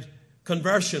deathbed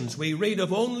conversions. We read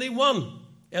of only one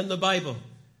in the Bible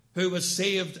who was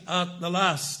saved at the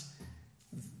last.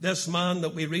 This man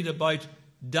that we read about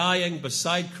dying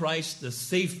beside Christ, the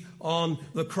thief on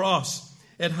the cross.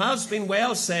 It has been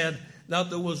well said that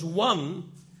there was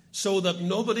one so that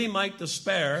nobody might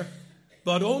despair,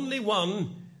 but only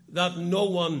one that no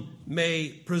one may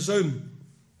presume.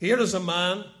 Here is a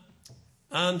man,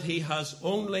 and he has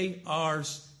only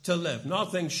hours to live.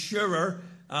 Nothing surer,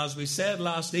 as we said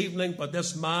last evening, but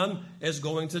this man is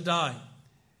going to die.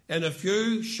 In a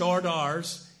few short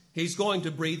hours, he's going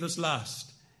to breathe his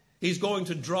last. He's going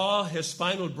to draw his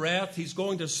final breath. He's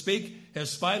going to speak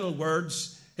his final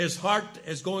words. His heart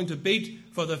is going to beat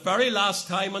for the very last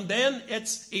time, and then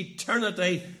it's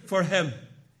eternity for him.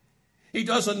 He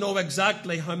doesn't know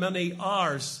exactly how many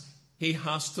hours he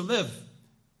has to live,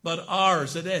 but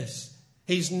hours it is.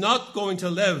 He's not going to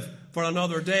live for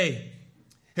another day.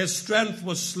 His strength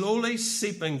was slowly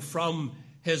seeping from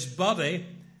his body,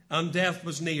 and death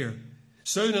was near.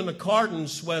 Soon, in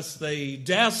accordance with the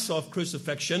deaths of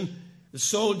crucifixion, the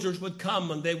soldiers would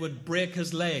come and they would break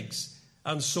his legs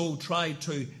and so try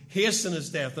to hasten his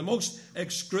death. The most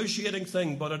excruciating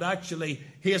thing, but it actually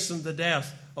hastened the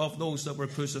death of those that were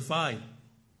crucified.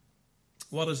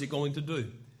 What is he going to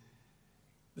do?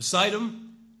 Beside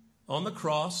him, on the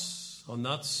cross, on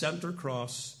that center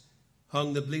cross,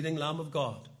 hung the bleeding Lamb of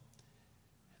God,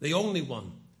 the only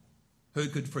one who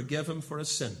could forgive him for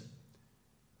his sin,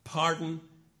 pardon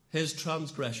his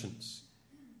transgressions,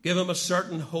 give him a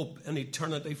certain hope in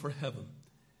eternity for heaven,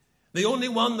 the only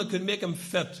one that could make him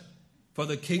fit for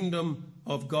the kingdom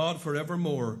of God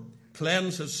forevermore,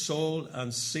 cleanse his soul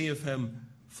and save him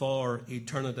for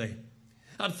eternity.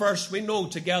 At first, we know,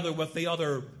 together with the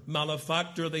other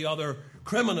malefactor, the other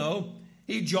criminal,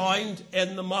 he joined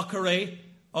in the mockery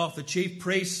of the chief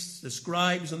priests, the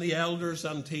scribes, and the elders,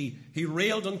 and he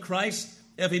railed on Christ.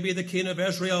 If he be the King of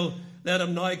Israel, let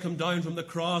him now come down from the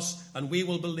cross, and we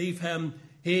will believe him.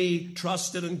 He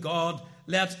trusted in God.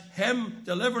 Let him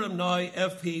deliver him now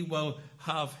if he will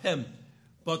have him.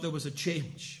 But there was a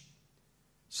change.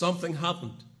 Something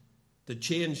happened to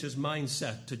change his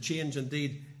mindset, to change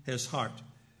indeed his heart.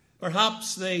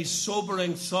 Perhaps the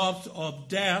sobering thought of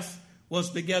death was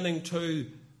beginning to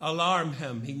alarm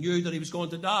him. He knew that he was going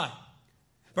to die.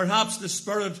 Perhaps the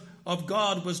Spirit of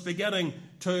God was beginning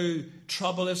to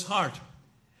trouble his heart.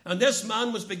 And this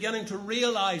man was beginning to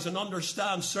realize and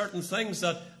understand certain things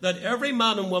that every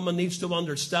man and woman needs to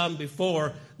understand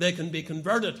before they can be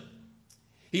converted.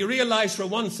 He realized, for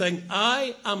one thing,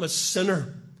 I am a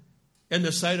sinner in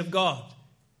the sight of God.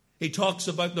 He talks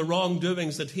about the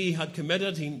wrongdoings that he had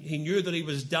committed. He knew that he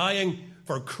was dying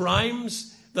for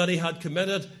crimes that he had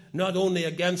committed, not only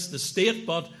against the state,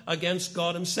 but against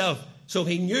God himself. So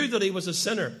he knew that he was a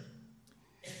sinner.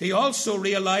 He also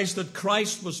realized that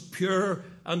Christ was pure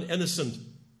and innocent.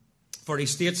 For he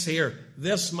states here,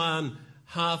 this man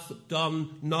hath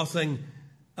done nothing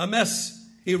amiss.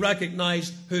 He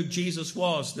recognized who Jesus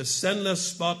was, the sinless,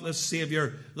 spotless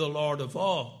Savior, the Lord of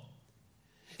all.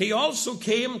 He also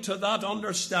came to that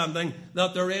understanding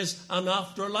that there is an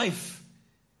afterlife,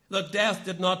 that death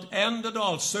did not end at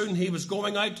all. Soon he was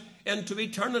going out into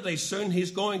eternity. Soon he's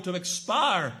going to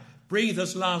expire, breathe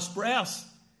his last breath.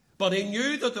 But he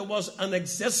knew that there was an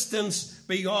existence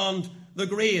beyond the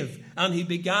grave, and he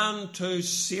began to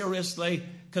seriously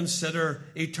consider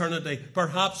eternity,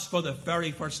 perhaps for the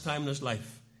very first time in his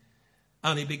life.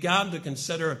 And he began to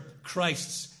consider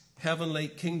Christ's heavenly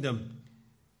kingdom.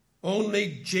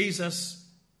 Only Jesus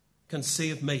can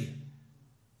save me.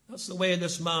 That's the way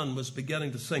this man was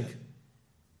beginning to think.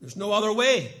 There's no other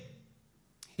way.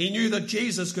 He knew that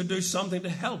Jesus could do something to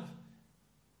help.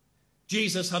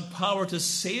 Jesus had power to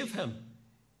save him.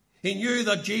 He knew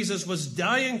that Jesus was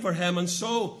dying for him, and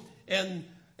so in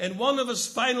one of his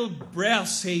final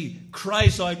breaths he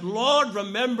cries out, Lord,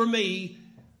 remember me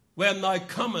when thou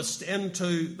comest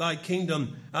into thy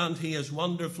kingdom. And he is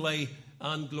wonderfully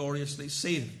and gloriously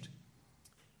saved.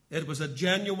 It was a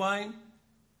genuine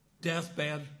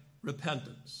deathbed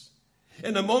repentance.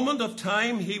 In a moment of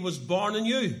time he was born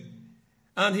anew,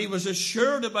 and he was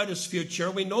assured about his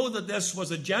future. We know that this was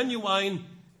a genuine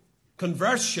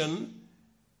conversion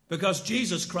because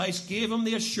Jesus Christ gave him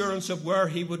the assurance of where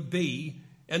he would be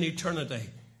in eternity.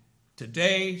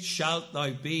 Today shalt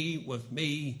thou be with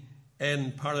me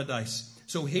in paradise.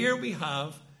 So here we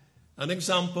have an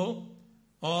example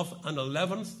of an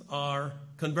 11th hour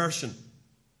conversion.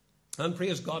 And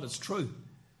praise God, it's true.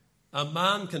 A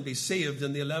man can be saved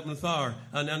in the 11th hour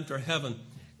and enter heaven.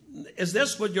 Is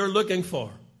this what you're looking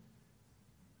for?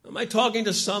 Am I talking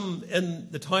to some in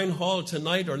the town hall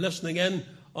tonight or listening in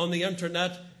on the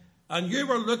internet, and you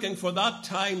were looking for that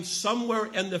time somewhere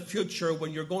in the future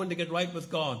when you're going to get right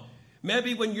with God?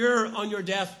 Maybe when you're on your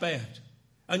deathbed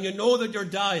and you know that you're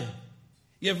dying.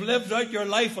 You've lived out your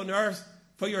life on earth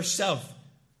for yourself,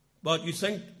 but you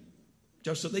think,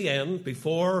 just at the end,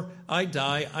 before I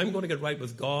die, I'm going to get right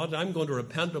with God. I'm going to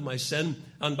repent of my sin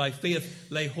and by faith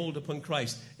lay hold upon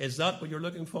Christ. Is that what you're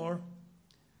looking for?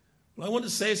 Well, I want to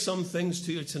say some things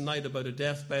to you tonight about a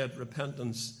deathbed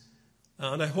repentance.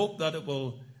 And I hope that it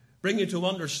will bring you to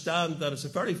understand that it's a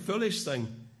very foolish thing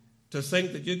to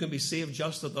think that you can be saved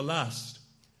just at the last.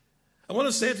 I want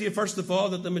to say to you, first of all,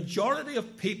 that the majority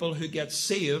of people who get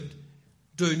saved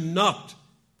do not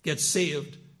get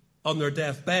saved on their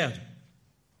deathbed.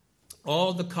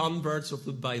 All the converts of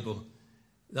the Bible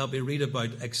that we read about,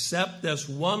 except this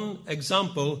one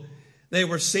example, they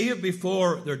were saved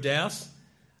before their death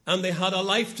and they had a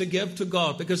life to give to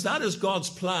God, because that is God's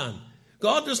plan.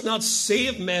 God does not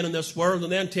save men in this world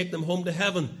and then take them home to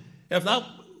heaven. If that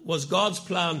was God's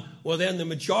plan, well then the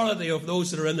majority of those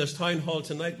that are in this town hall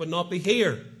tonight would not be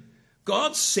here.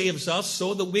 God saves us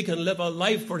so that we can live a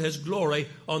life for his glory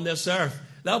on this earth.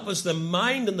 That was the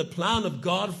mind and the plan of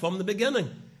God from the beginning.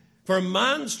 For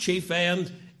man's chief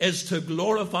end is to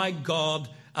glorify God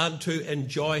and to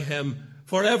enjoy him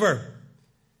forever.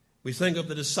 We think of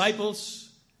the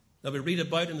disciples that we read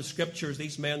about in the scriptures,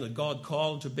 these men that God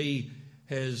called to be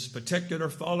his particular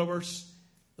followers.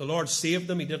 The Lord saved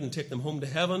them. He didn't take them home to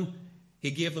heaven.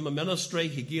 He gave them a ministry.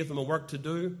 He gave them a work to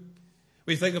do.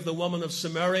 We think of the woman of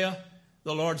Samaria.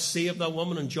 The Lord saved that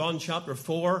woman in John chapter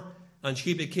 4, and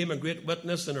she became a great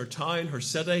witness in her town, her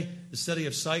city, the city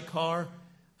of Sychar,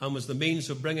 and was the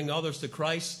means of bringing others to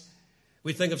Christ.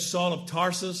 We think of Saul of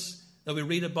Tarsus that we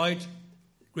read about,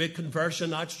 great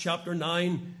conversion, Acts chapter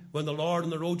 9, when the Lord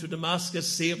on the road to Damascus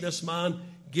saved this man,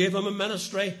 gave him a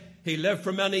ministry. He lived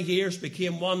for many years,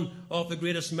 became one of the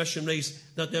greatest missionaries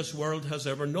that this world has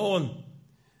ever known.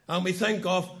 And we think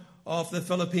of the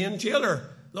Philippian jailer.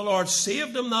 The Lord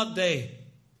saved him that day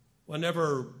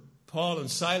whenever Paul and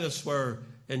Silas were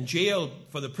in jail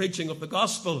for the preaching of the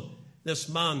gospel. This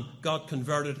man got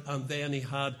converted, and then he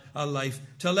had a life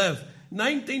to live.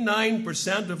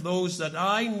 99% of those that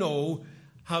I know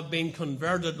have been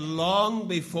converted long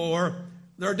before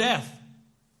their death.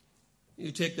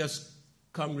 You take this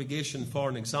congregation for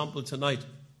an example tonight.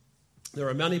 There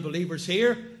are many believers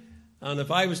here, and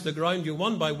if I was to ground you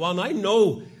one by one, I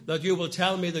know that you will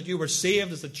tell me that you were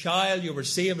saved as a child, you were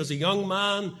saved as a young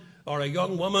man or a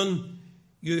young woman.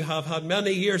 You have had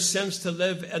many years since to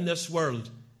live in this world.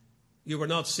 You were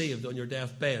not saved on your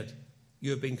deathbed.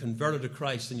 you have been converted to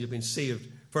Christ and you've been saved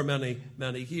for many,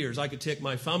 many years. I could take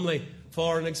my family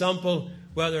for an example,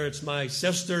 whether it's my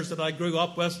sisters that I grew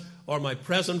up with or my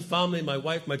present family, my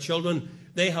wife, my children.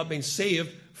 They have been saved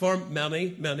for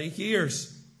many, many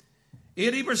years.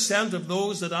 80% of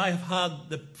those that I have had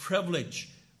the privilege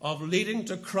of leading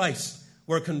to Christ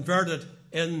were converted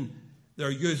in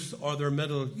their youth or their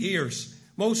middle years.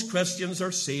 Most Christians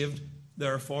are saved,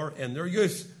 therefore, in their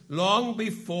youth, long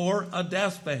before a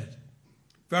deathbed.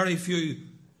 Very few,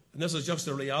 and this is just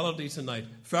a reality tonight,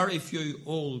 very few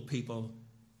old people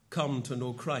come to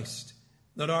know Christ.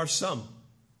 There are some,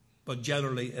 but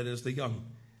generally it is the young.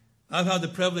 I've had the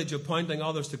privilege of pointing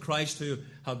others to Christ who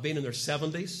have been in their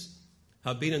 70s,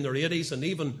 have been in their 80s, and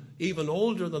even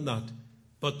older than that.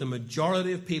 But the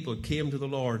majority of people came to the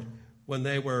Lord when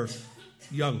they were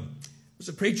young. There was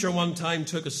a preacher one time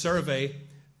took a survey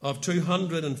of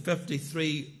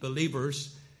 253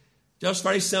 believers, just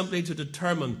very simply to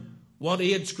determine what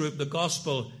age group the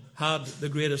gospel had the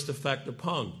greatest effect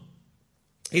upon.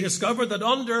 He discovered that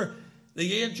under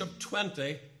the age of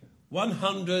 20,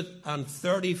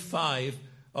 135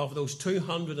 of those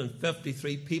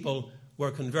 253 people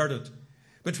were converted.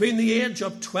 Between the age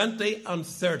of 20 and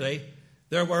 30,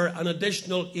 there were an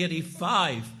additional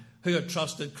 85 who had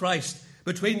trusted Christ.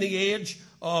 Between the age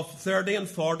of 30 and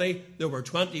 40, there were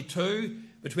 22.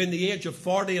 Between the age of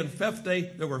 40 and 50,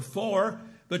 there were 4.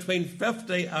 Between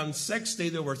 50 and 60,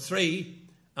 there were 3.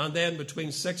 And then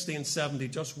between 60 and 70,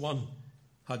 just 1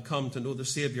 had come to know the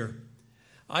Saviour.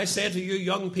 I say to you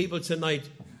young people tonight,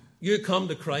 you come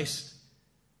to Christ.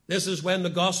 This is when the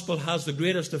gospel has the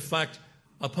greatest effect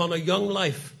upon a young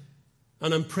life,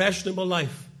 an impressionable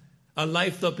life, a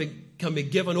life that can be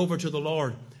given over to the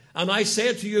Lord. And I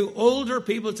say to you older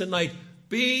people tonight,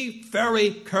 be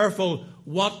very careful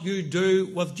what you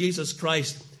do with Jesus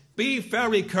Christ. Be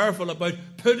very careful about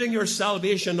putting your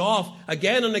salvation off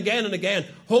again and again and again,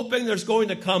 hoping there's going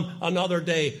to come another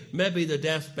day, maybe the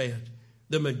deathbed.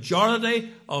 The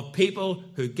majority of people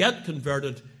who get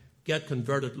converted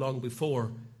long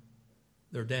before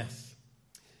their death.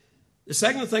 The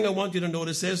second thing I want you to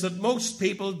notice is that most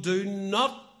people do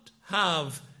not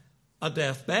have a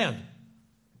deathbed.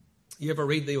 You ever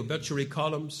read the obituary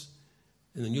columns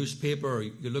in the newspaper, or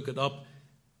you look it up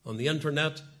on the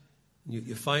internet, and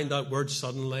you find that word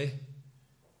suddenly,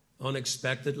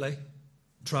 unexpectedly,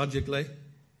 tragically.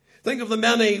 Think of the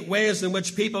many ways in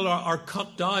which people are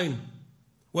cut down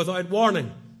without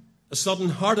warning. A sudden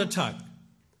heart attack,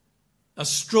 a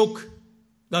stroke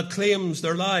that claims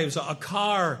their lives, a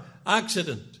car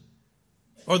accident,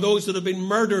 or those that have been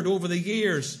murdered over the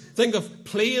years. Think of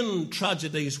plane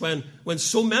tragedies when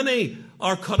so many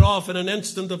are cut off in an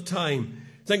instant of time.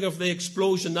 Think of the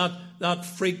explosion, that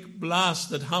freak blast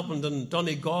that happened in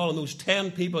Donegal, and those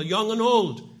 10 people, young and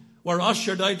old, were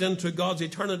ushered out into God's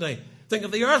eternity. Think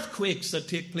of the earthquakes that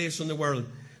take place in the world.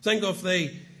 Think of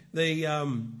the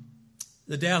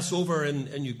deaths over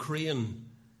in Ukraine.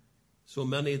 So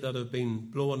many that have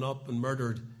been blown up and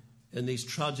murdered in these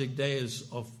tragic days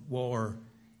of war.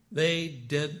 They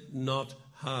did not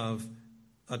have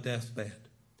a deathbed.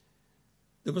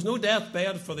 There was no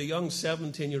deathbed for the young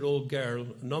 17-year-old girl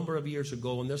a number of years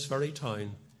ago in this very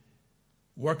town,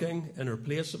 working in her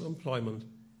place of employment,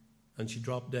 and she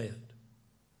dropped dead.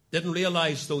 Didn't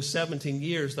realize those 17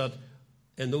 years that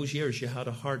in those years she had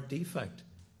a heart defect,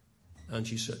 and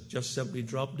she just simply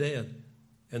dropped dead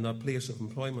in that place of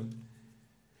employment.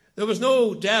 There was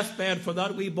no deathbed for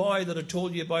that wee boy that I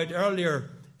told you about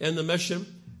earlier in the mission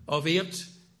of 8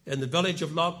 in the village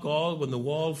of Loughgall when the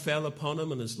wall fell upon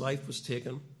him and his life was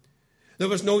taken. There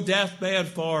was no deathbed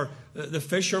for the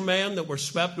fishermen that were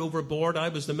swept overboard. I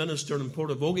was the minister in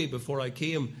Portavogie before I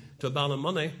came to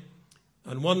Ballymoney.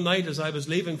 And one night as I was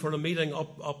leaving for a meeting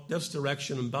up this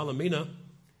direction in Ballymena,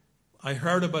 I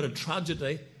heard about a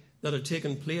tragedy that had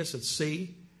taken place at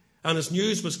sea. And as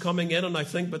news was coming in, and I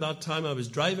think by that time I was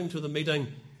driving to the meeting,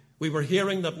 we were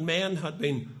hearing that men had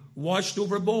been washed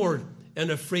overboard in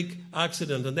a freak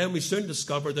accident. And then we soon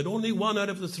discovered that only 1 out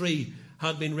of the 3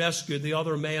 had been rescued. The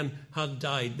other men had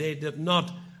died. They did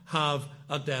not have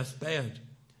a deathbed.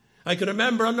 I can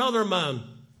remember another man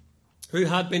who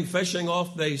had been fishing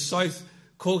off the south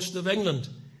coast of England.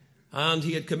 And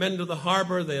he had come into the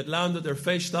harbour. They had landed their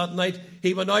fish that night.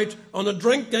 He went out on a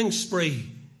drinking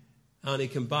spree. And he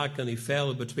came back and he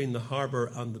fell between the harbour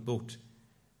and the boat.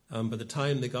 And by the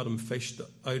time they got him fished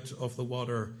out of the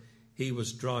water, he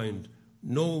was drowned.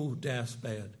 No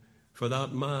deathbed for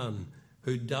that man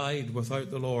who died without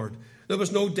the Lord. There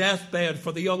was no deathbed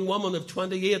for the young woman of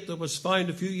 28 that was found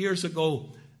a few years ago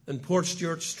in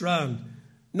Portstewart Strand.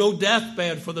 No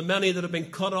deathbed for the many that have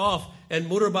been cut off in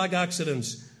motorbike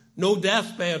accidents. No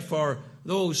deathbed for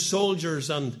those soldiers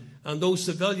and those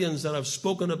civilians that I've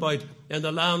spoken about in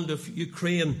the land of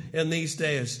Ukraine in these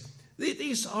days.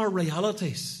 These are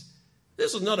realities.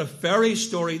 This is not a fairy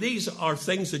story. These are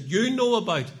things that you know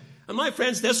about. And my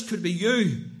friends, this could be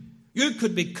you. You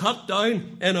could be cut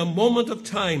down in a moment of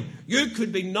time. You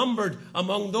could be numbered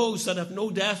among those that have no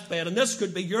deathbed. And this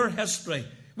could be your history.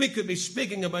 We could be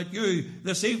speaking about you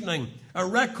this evening. A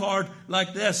record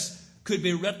like this could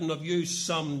be written of you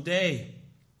someday.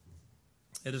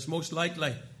 It is most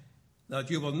likely that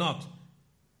you will not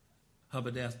have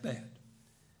a deathbed.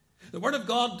 The Word of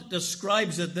God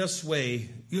describes it this way,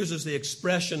 uses the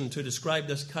expression to describe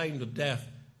this kind of death: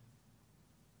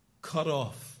 cut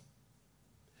off.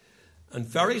 And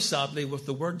very sadly, with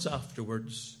the words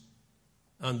afterwards,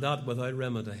 and that without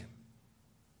remedy.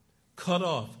 Cut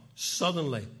off,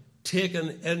 suddenly,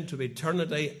 taken into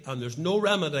eternity, and there's no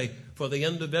remedy, for the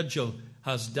individual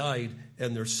has died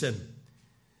in their sin.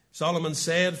 Solomon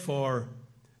said, "For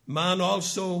man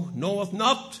also knoweth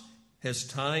not his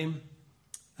time,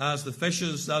 as the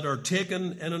fishes that are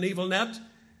taken in an evil net,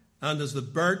 and as the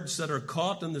birds that are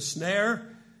caught in the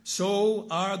snare, so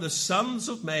are the sons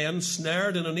of men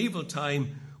snared in an evil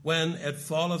time, when it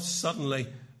falleth suddenly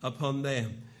upon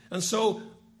them." And so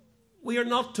we are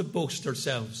not to boast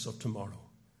ourselves of tomorrow,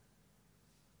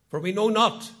 for we know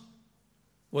not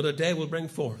what a day will bring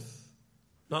forth.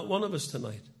 Not one of us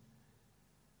tonight.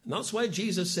 And that's why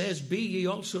Jesus says, "Be ye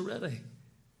also ready.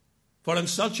 For in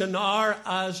such an hour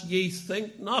as ye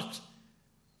think not,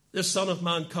 the Son of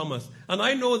Man cometh." And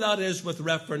I know that is with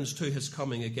reference to his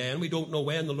coming again. We don't know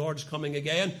when the Lord's coming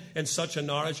again, in such an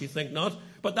hour as ye think not.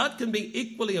 But that can be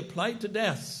equally applied to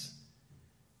death.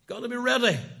 You've got to be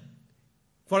ready.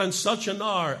 For in such an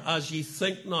hour as ye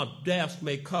think not, death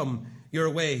may come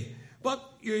your way. But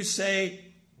you say,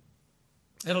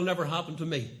 it'll never happen to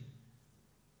me.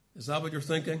 Is that what you're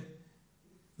thinking?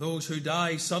 Those who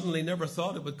die suddenly never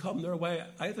thought it would come their way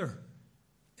either.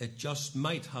 It just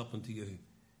might happen to you.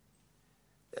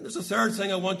 And there's a third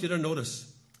thing I want you to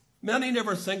notice. Many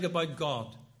never think about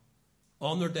God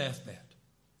on their deathbed,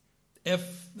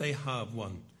 if they have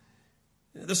one.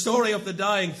 The story of the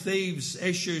dying thieves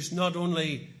issues not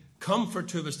only comfort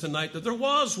to us tonight, that there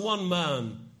was one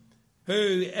man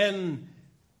who in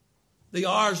the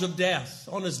hours of death,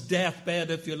 on his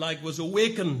deathbed, if you like, was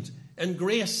awakened in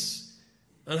grace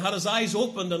and had his eyes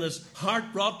opened and his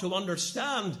heart brought to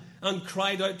understand, and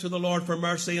cried out to the Lord for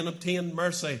mercy and obtained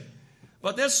mercy.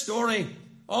 But this story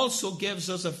also gives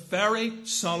us a very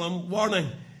solemn warning.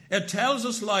 It tells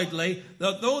us loudly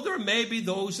that though there may be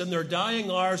those in their dying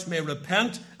hours may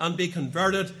repent and be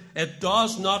converted, it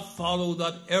does not follow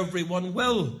that everyone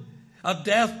will. A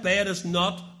deathbed is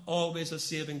not always a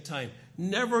saving time.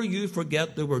 Never you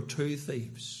forget there were two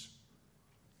thieves.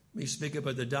 We speak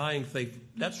about the dying thief.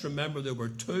 Let's remember there were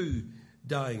two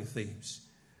dying thieves.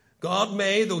 God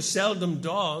may, though seldom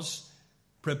does,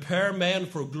 prepare men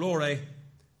for glory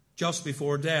just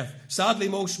before death. Sadly,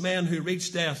 most men who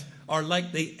reach death are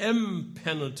like the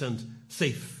impenitent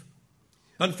thief.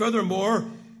 And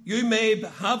furthermore, you may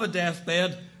have a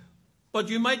deathbed, but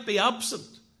you might be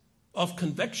absent of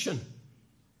conviction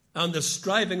and the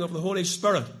striving of the Holy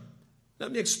Spirit.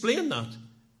 Let me explain that.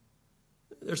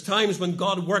 There's times when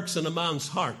God works in a man's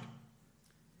heart.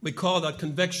 We call that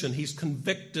conviction. He's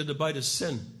convicted about his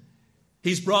sin.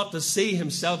 He's brought to see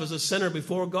himself as a sinner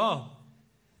before God.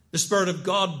 The Spirit of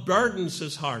God burdens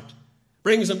his heart,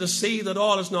 brings him to see that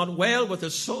all is not well with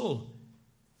his soul,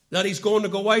 that he's going to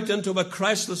go out into a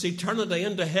Christless eternity,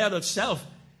 into hell itself.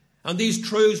 And these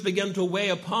truths begin to weigh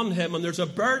upon him, and there's a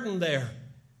burden there.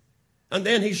 And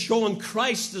then he's showing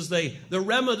Christ as the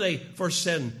remedy for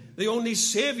sin, the only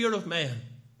Savior of man.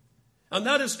 And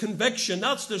that is conviction.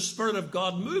 That's the Spirit of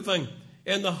God moving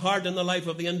in the heart and the life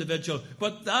of the individual.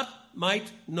 But that might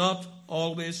not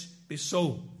always be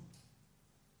so.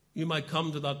 You might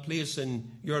come to that place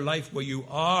in your life where you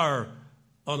are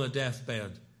on a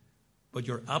deathbed, but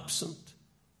you're absent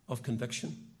of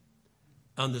conviction.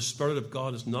 And the Spirit of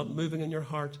God is not moving in your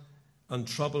heart and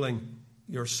troubling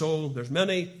your soul. There's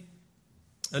many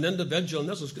an individual, and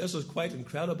this is quite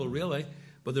incredible really,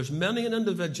 but there's many an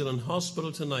individual in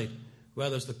hospital tonight,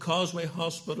 whether it's the Causeway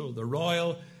Hospital, the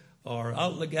Royal, or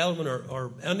Altnagelvin,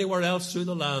 or anywhere else through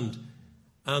the land,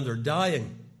 and they're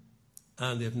dying,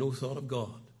 and they have no thought of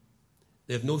God.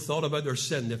 They have no thought about their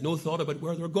sin. They have no thought about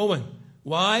where they're going.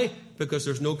 Why? Because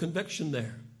there's no conviction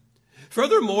there.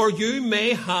 Furthermore, you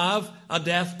may have a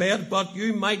deathbed, but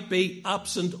you might be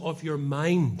absent of your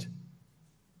mind.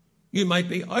 You might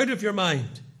be out of your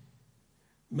mind.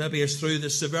 Maybe it's through the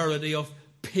severity of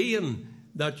pain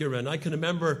that you're in. I can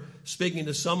remember speaking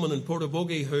to someone in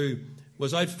Portavogie who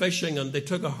was out fishing and they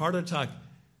took a heart attack.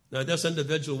 Now, this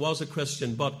individual was a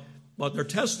Christian, but their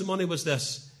testimony was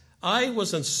this: I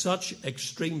was in such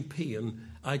extreme pain,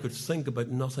 I could think about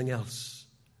nothing else.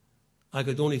 I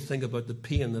could only think about the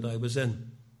pain that I was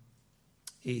in.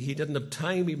 He didn't have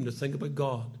time even to think about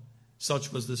God.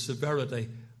 Such was the severity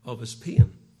of his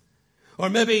pain. Or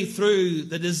maybe through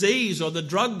the disease or the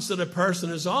drugs that a person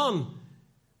is on,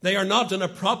 they are not in a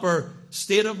proper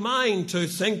state of mind to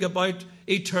think about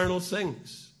eternal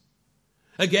things.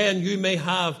 Again, you may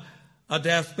have a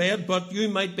deathbed, but you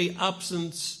might be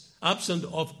absent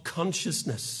of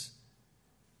consciousness.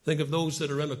 Think of those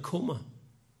that are in a coma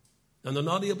and they're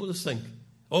not able to think.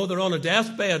 Oh, they're on a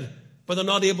deathbed, but they're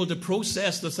not able to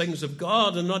process the things of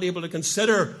God and not able to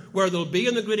consider where they'll be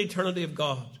in the great eternity of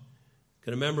God. I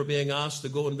can remember being asked to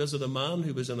go and visit a man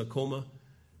who was in a coma.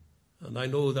 And I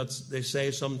know that they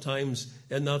say sometimes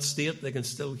in that state they can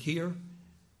still hear.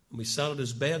 And we sat at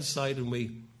his bedside and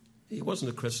he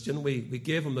wasn't a Christian. We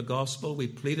gave him the gospel. We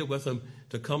pleaded with him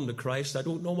to come to Christ. I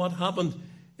don't know what happened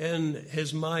in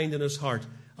his mind and his heart.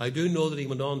 I do know that he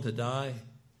went on to die.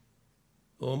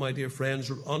 Oh, my dear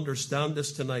friends, understand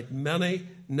this tonight. Many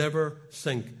never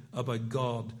think about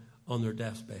God on their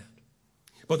deathbed.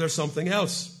 But there's something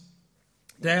else.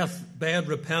 Deathbed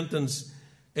repentance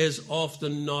is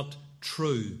often not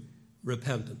true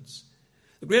repentance.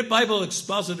 The great Bible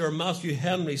expositor Matthew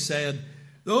Henry said,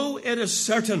 though it is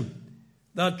certain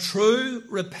that true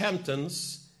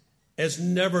repentance is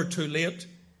never too late,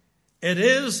 it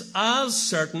is as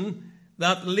certain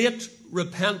that late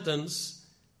repentance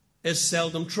is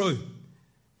seldom true.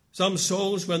 Some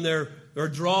souls, when they're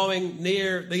drawing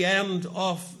near the end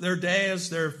of their days,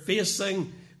 they're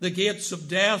facing the gates of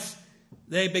death,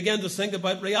 they begin to think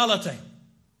about reality.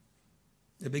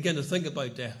 They begin to think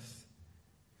about death.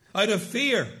 Out of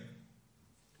fear,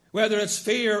 whether it's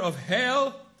fear of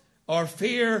hell or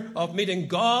fear of meeting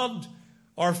God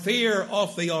or fear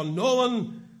of the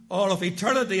unknown or of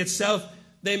eternity itself,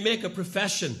 they make a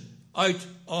profession out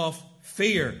of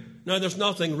fear. Now, there's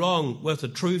nothing wrong with a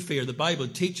true fear. The Bible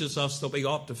teaches us that we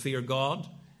ought to fear God,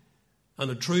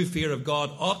 and a true fear of God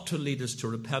ought to lead us to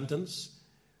repentance.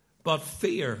 But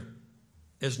fear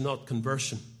is not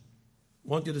conversion. I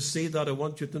want you to see that. I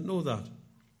want you to know that.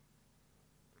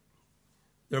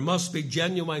 There must be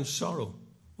genuine sorrow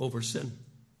over sin.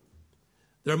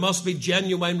 There must be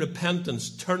genuine repentance,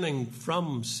 turning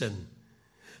from sin.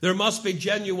 There must be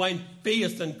genuine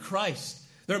faith in Christ.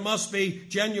 There must be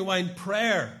genuine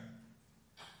prayer.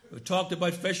 We talked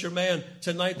about fishermen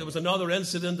tonight. There was another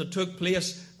incident that took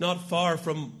place not far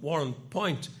from Warren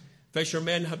Point.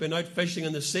 Fishermen had been out fishing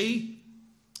in the sea,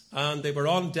 and they were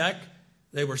on deck.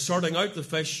 They were sorting out the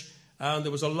fish, and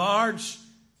there was a large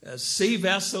sea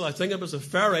vessel, I think it was a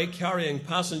ferry, carrying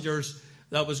passengers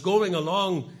that was going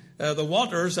along the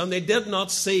waters, and they did not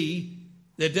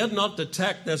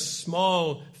detect this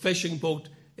small fishing boat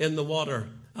in the water,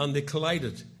 and they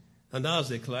collided. And as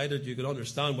they collided, you could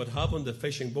understand what happened. The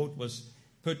fishing boat was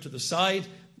put to the side.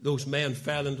 Those men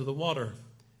fell into the water,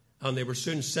 and they were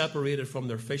soon separated from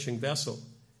their fishing vessel.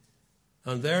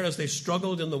 And there, as they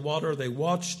struggled in the water, they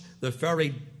watched the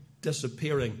ferry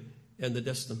disappearing in the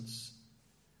distance.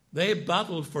 They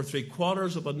battled for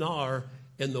 3/4 of an hour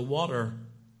in the water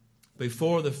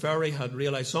before the ferry had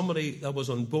realized. Somebody that was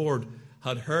on board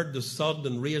had heard the thud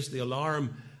and raised the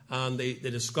alarm, and they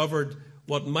discovered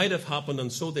what might have happened,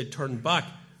 and so they turned back.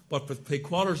 But for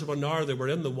 3/4 of an hour, they were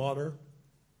in the water,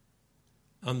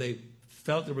 and they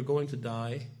felt they were going to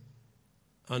die.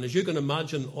 And as you can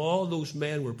imagine, all those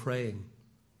men were praying.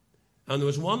 And there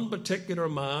was one particular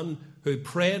man who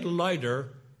prayed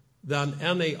louder than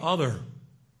any other,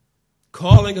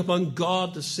 calling upon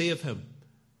God to save him,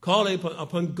 calling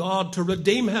upon God to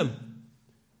redeem him.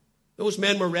 Those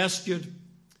men were rescued.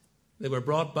 They were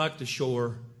brought back to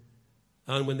shore.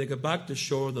 And when they got back to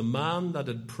shore, the man that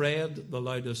had prayed the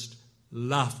loudest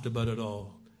laughed about it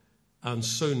all and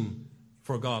soon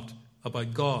forgot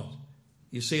about God.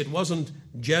 You see, it wasn't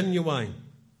genuine.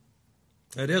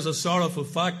 It is a sorrowful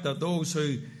fact that those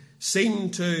who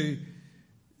seem to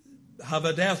have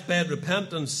a deathbed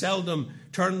repentance seldom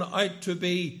turn out to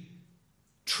be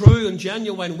true and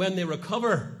genuine when they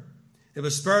recover. It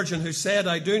was Spurgeon who said,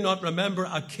 I do not remember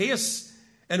a case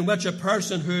in which a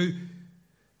person who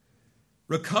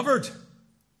recovered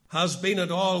has been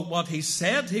at all what he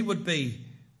said he would be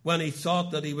when he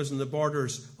thought that he was in the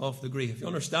borders of the grave. You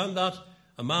understand that?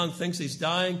 A man thinks he's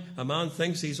dying. A man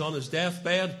thinks he's on his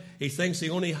deathbed. He thinks he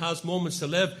only has moments to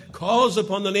live. Calls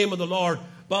upon the name of the Lord.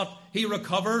 But he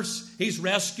recovers. He's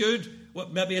rescued.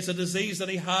 maybe it's a disease that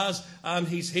he has, and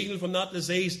he's healed from that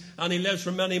disease, and he lives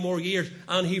for many more years,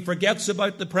 and he forgets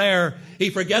about the prayer. He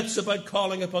forgets about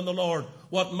calling upon the Lord.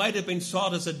 What might have been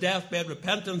sought as a deathbed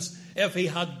repentance if he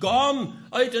had gone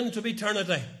out into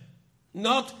eternity.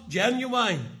 Not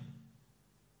genuine.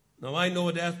 Now, I know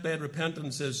a deathbed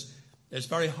repentance is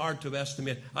very hard to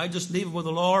estimate. I just leave it with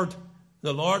the Lord.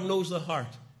 The Lord knows the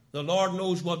heart. The Lord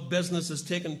knows what business has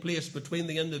taken place between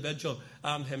the individual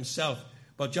and himself.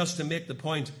 But just to make the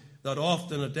point that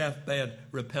often a deathbed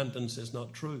repentance is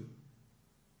not true.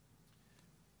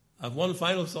 I have one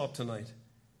final thought tonight.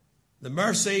 The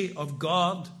mercy of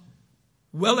God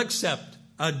will accept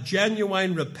a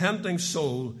genuine repenting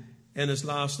soul in his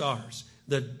last hours.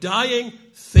 The dying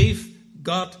thief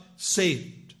got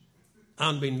saved,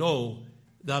 and we know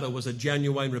that it was a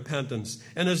genuine repentance.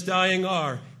 In his dying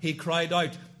hour, he cried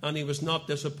out, and he was not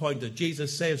disappointed.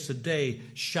 Jesus says, "Today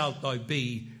shalt thou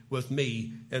be with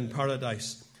me in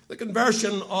paradise." The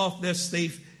conversion of this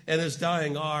thief in his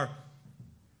dying hour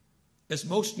is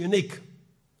most unique.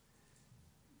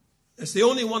 It's the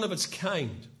only one of its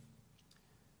kind.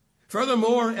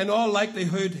 Furthermore, in all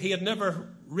likelihood, he had never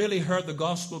really heard the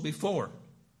gospel before.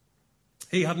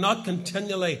 He had not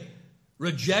continually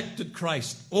rejected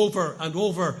Christ over and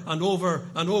over and over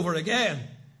and over again.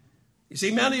 You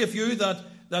see, many of you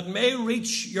that may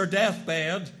reach your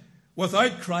deathbed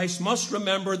without Christ must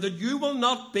remember that you will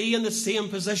not be in the same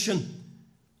position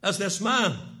as this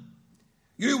man.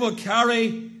 You will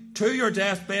carry to your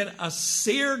deathbed a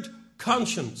seared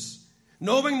conscience,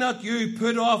 knowing that you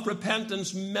put off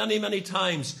repentance many, many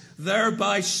times,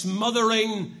 thereby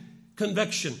smothering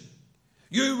conviction.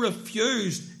 You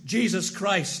refused Jesus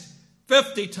Christ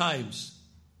 50 times,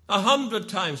 100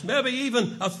 times, maybe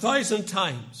even 1,000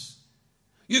 times.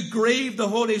 You grieved the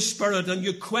Holy Spirit and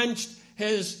you quenched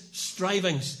his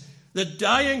strivings. The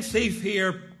dying thief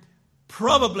here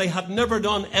probably had never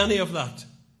done any of that.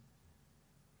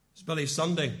 It's Billy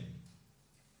Sunday,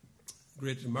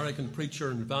 great American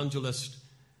preacher and evangelist,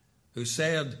 who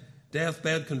said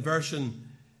deathbed conversion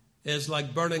is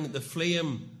like burning the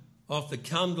flame of the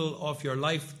candle of your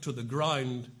life to the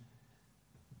ground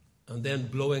and then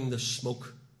blowing the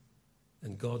smoke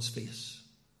in God's face.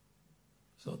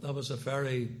 So that was a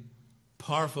very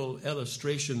powerful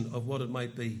illustration of what it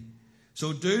might be.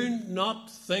 So do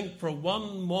not think for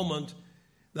one moment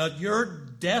that your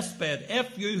deathbed,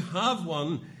 if you have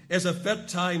one, is a fit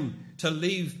time to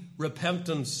leave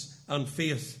repentance and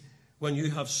faith when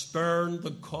you have spurned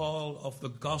the call of the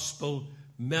gospel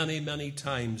many, many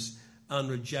times and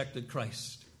rejected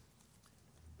Christ.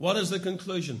 What is the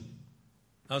conclusion?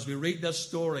 As we read this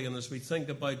story and as we think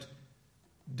about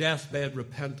deathbed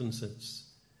repentances,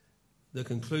 the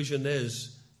conclusion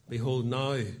is, behold,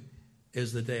 now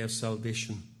is the day of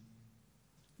salvation.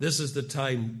 This is the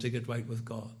time to get right with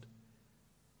God.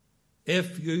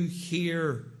 If you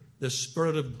hear the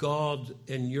Spirit of God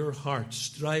in your heart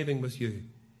striving with you,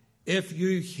 if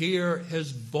you hear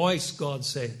his voice, God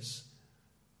says,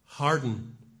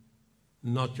 harden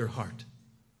not your heart.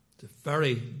 It's a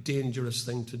very dangerous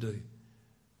thing to do.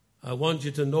 I want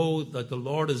you to know that the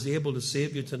Lord is able to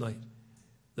save you tonight.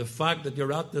 The fact that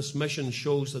you're at this mission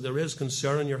shows that there is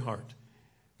concern in your heart.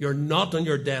 You're not on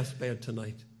your deathbed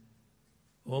tonight.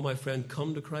 Oh, my friend,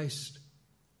 come to Christ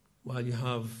while you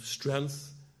have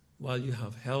strength, while you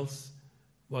have health,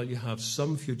 while you have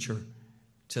some future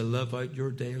to live out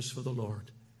your days for the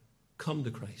Lord. Come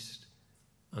to Christ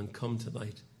and come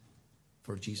tonight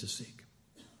for Jesus' sake.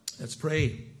 Let's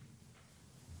pray.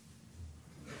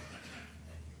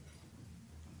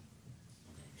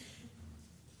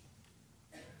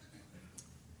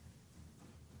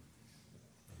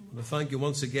 I want to thank you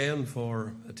once again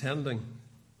for attending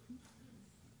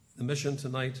the mission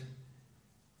tonight.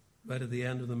 Right at the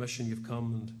end of the mission you've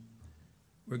come, and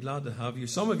we're glad to have you.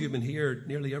 Some of you have been here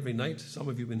nearly every night. Some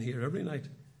of you have been here every night.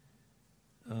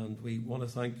 And we want to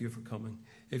thank you for coming.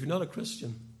 If you're not a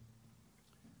Christian,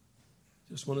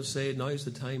 just want to say now's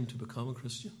the time to become a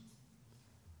Christian.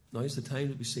 Now's the time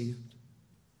to be saved.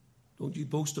 Don't you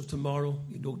boast of tomorrow.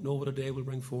 You don't know what a day will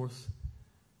bring forth.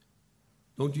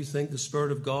 Don't you think the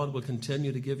Spirit of God will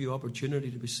continue to give you opportunity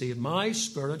to be saved? My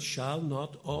spirit shall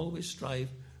not always strive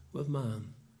with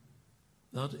man.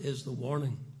 That is the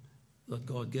warning that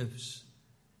God gives.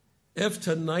 If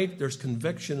tonight there's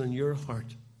conviction in your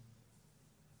heart,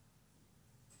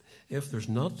 if there's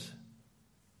not,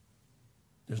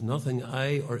 there's nothing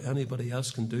I or anybody else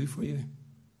can do for you.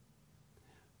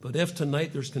 But if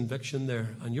tonight there's conviction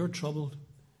there and you're troubled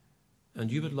and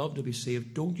you would love to be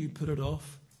saved, don't you put it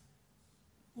off.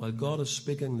 While God is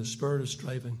speaking, the Spirit is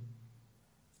striving.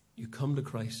 You come to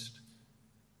Christ.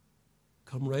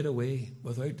 come right away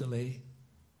without delay.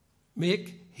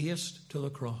 Make haste to the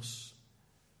cross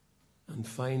and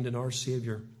find in our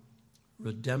Saviour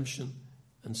redemption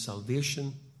and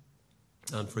salvation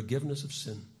and forgiveness of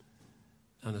sin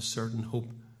and a certain hope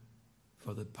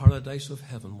for the paradise of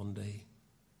heaven one day.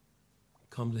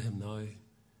 Come to him now.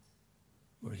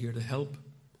 We're here to help.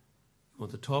 You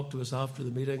want to talk to us after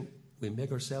the meeting? We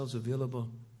make ourselves available.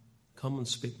 Come and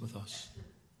speak with us.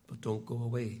 But don't go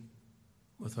away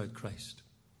without Christ.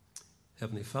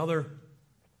 Heavenly Father,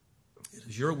 it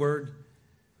is your word.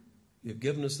 You've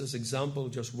given us this example,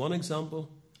 just one example,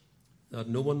 that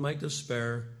no one might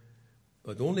despair,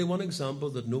 but only one example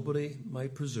that nobody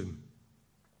might presume.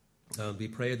 And we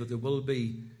pray that there will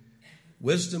be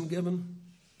wisdom given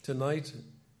tonight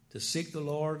to seek the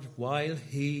Lord while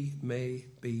he may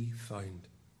be found,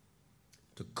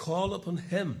 to call upon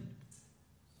him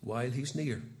while he's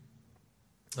near.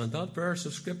 And that verse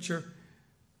of Scripture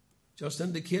just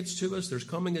indicates to us there's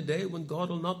coming a day when God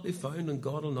will not be found and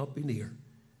God will not be near.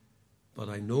 But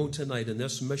I know tonight in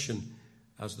this mission,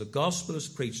 as the gospel is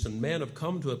preached and men have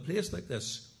come to a place like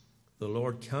this, the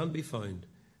Lord can be found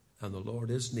and the Lord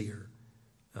is near.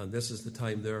 And this is the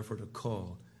time, therefore, to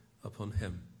call upon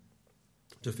him.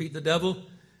 Defeat the devil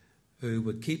who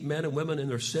would keep men and women in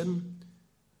their sin.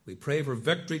 We pray for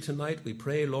victory tonight. We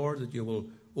pray, Lord, that you will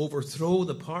overthrow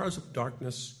the powers of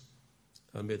darkness,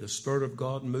 and may the Spirit of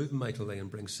God move mightily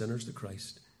and bring sinners to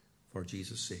Christ for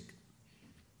Jesus' sake.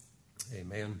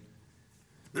 Amen.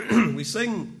 We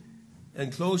sing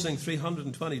in closing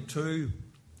 322,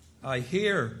 I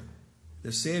hear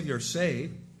the Saviour say,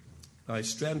 thy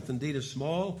strength indeed is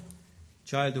small.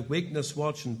 Child of weakness,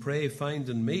 watch and pray, find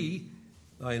in me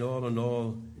thine all in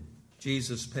all.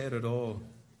 Jesus paid it all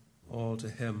to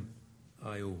him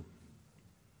I owe.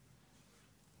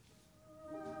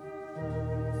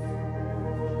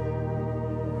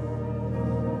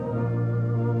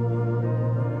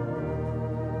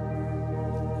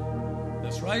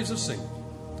 Let's rise and sing.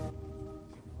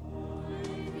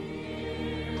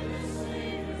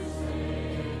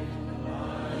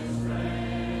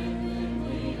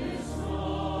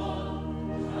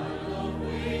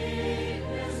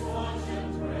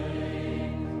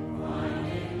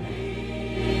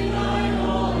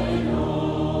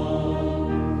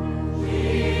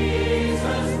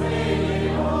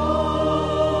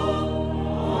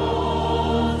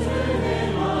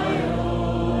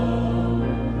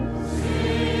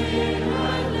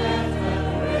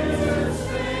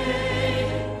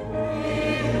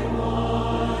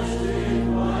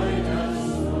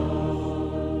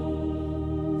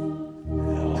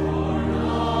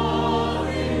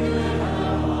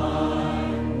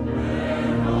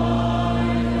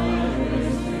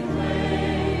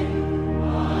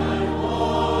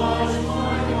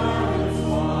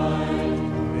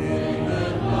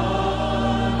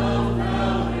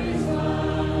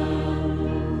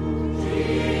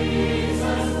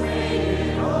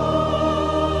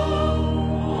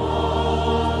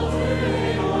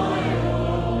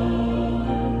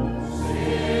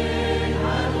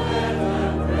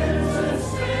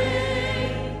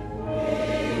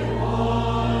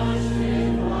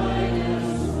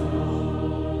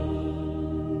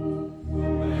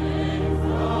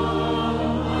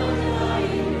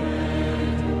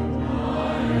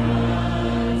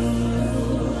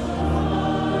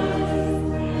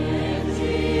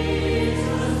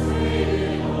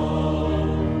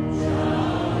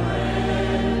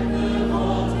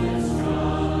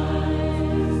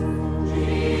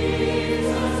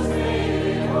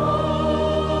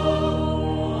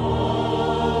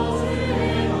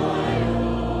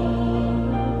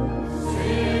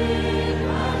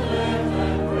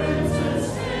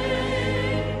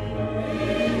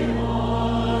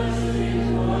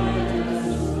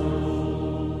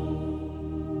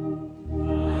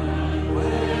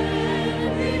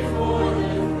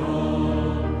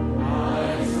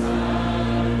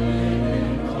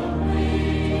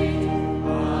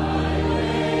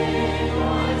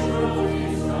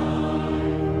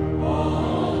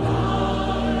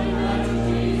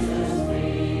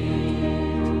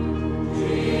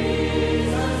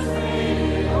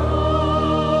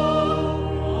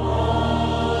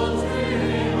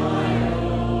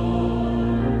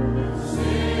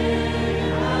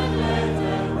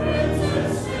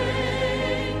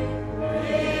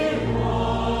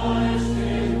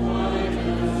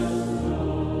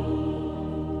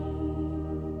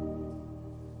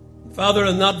 Father,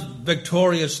 on that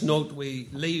victorious note, we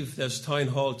leave this town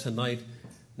hall tonight,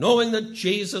 knowing that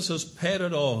Jesus has paid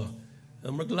it all.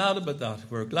 And we're glad about that.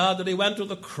 We're glad that he went to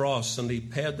the cross and he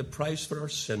paid the price for our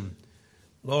sin.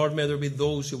 Lord, may there be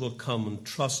those who will come and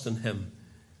trust in him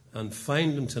and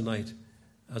find him tonight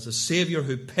as a Saviour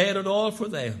who paid it all for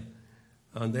them.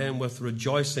 And then with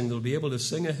rejoicing they'll be able to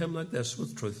sing a hymn like this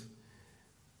with truth.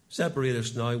 Separate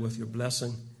us now with your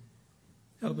blessing.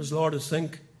 Help us, Lord, to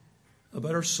think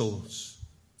about our souls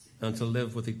and to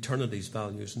live with eternity's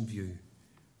values in view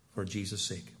for Jesus'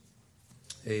 sake.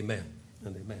 Amen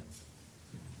and amen.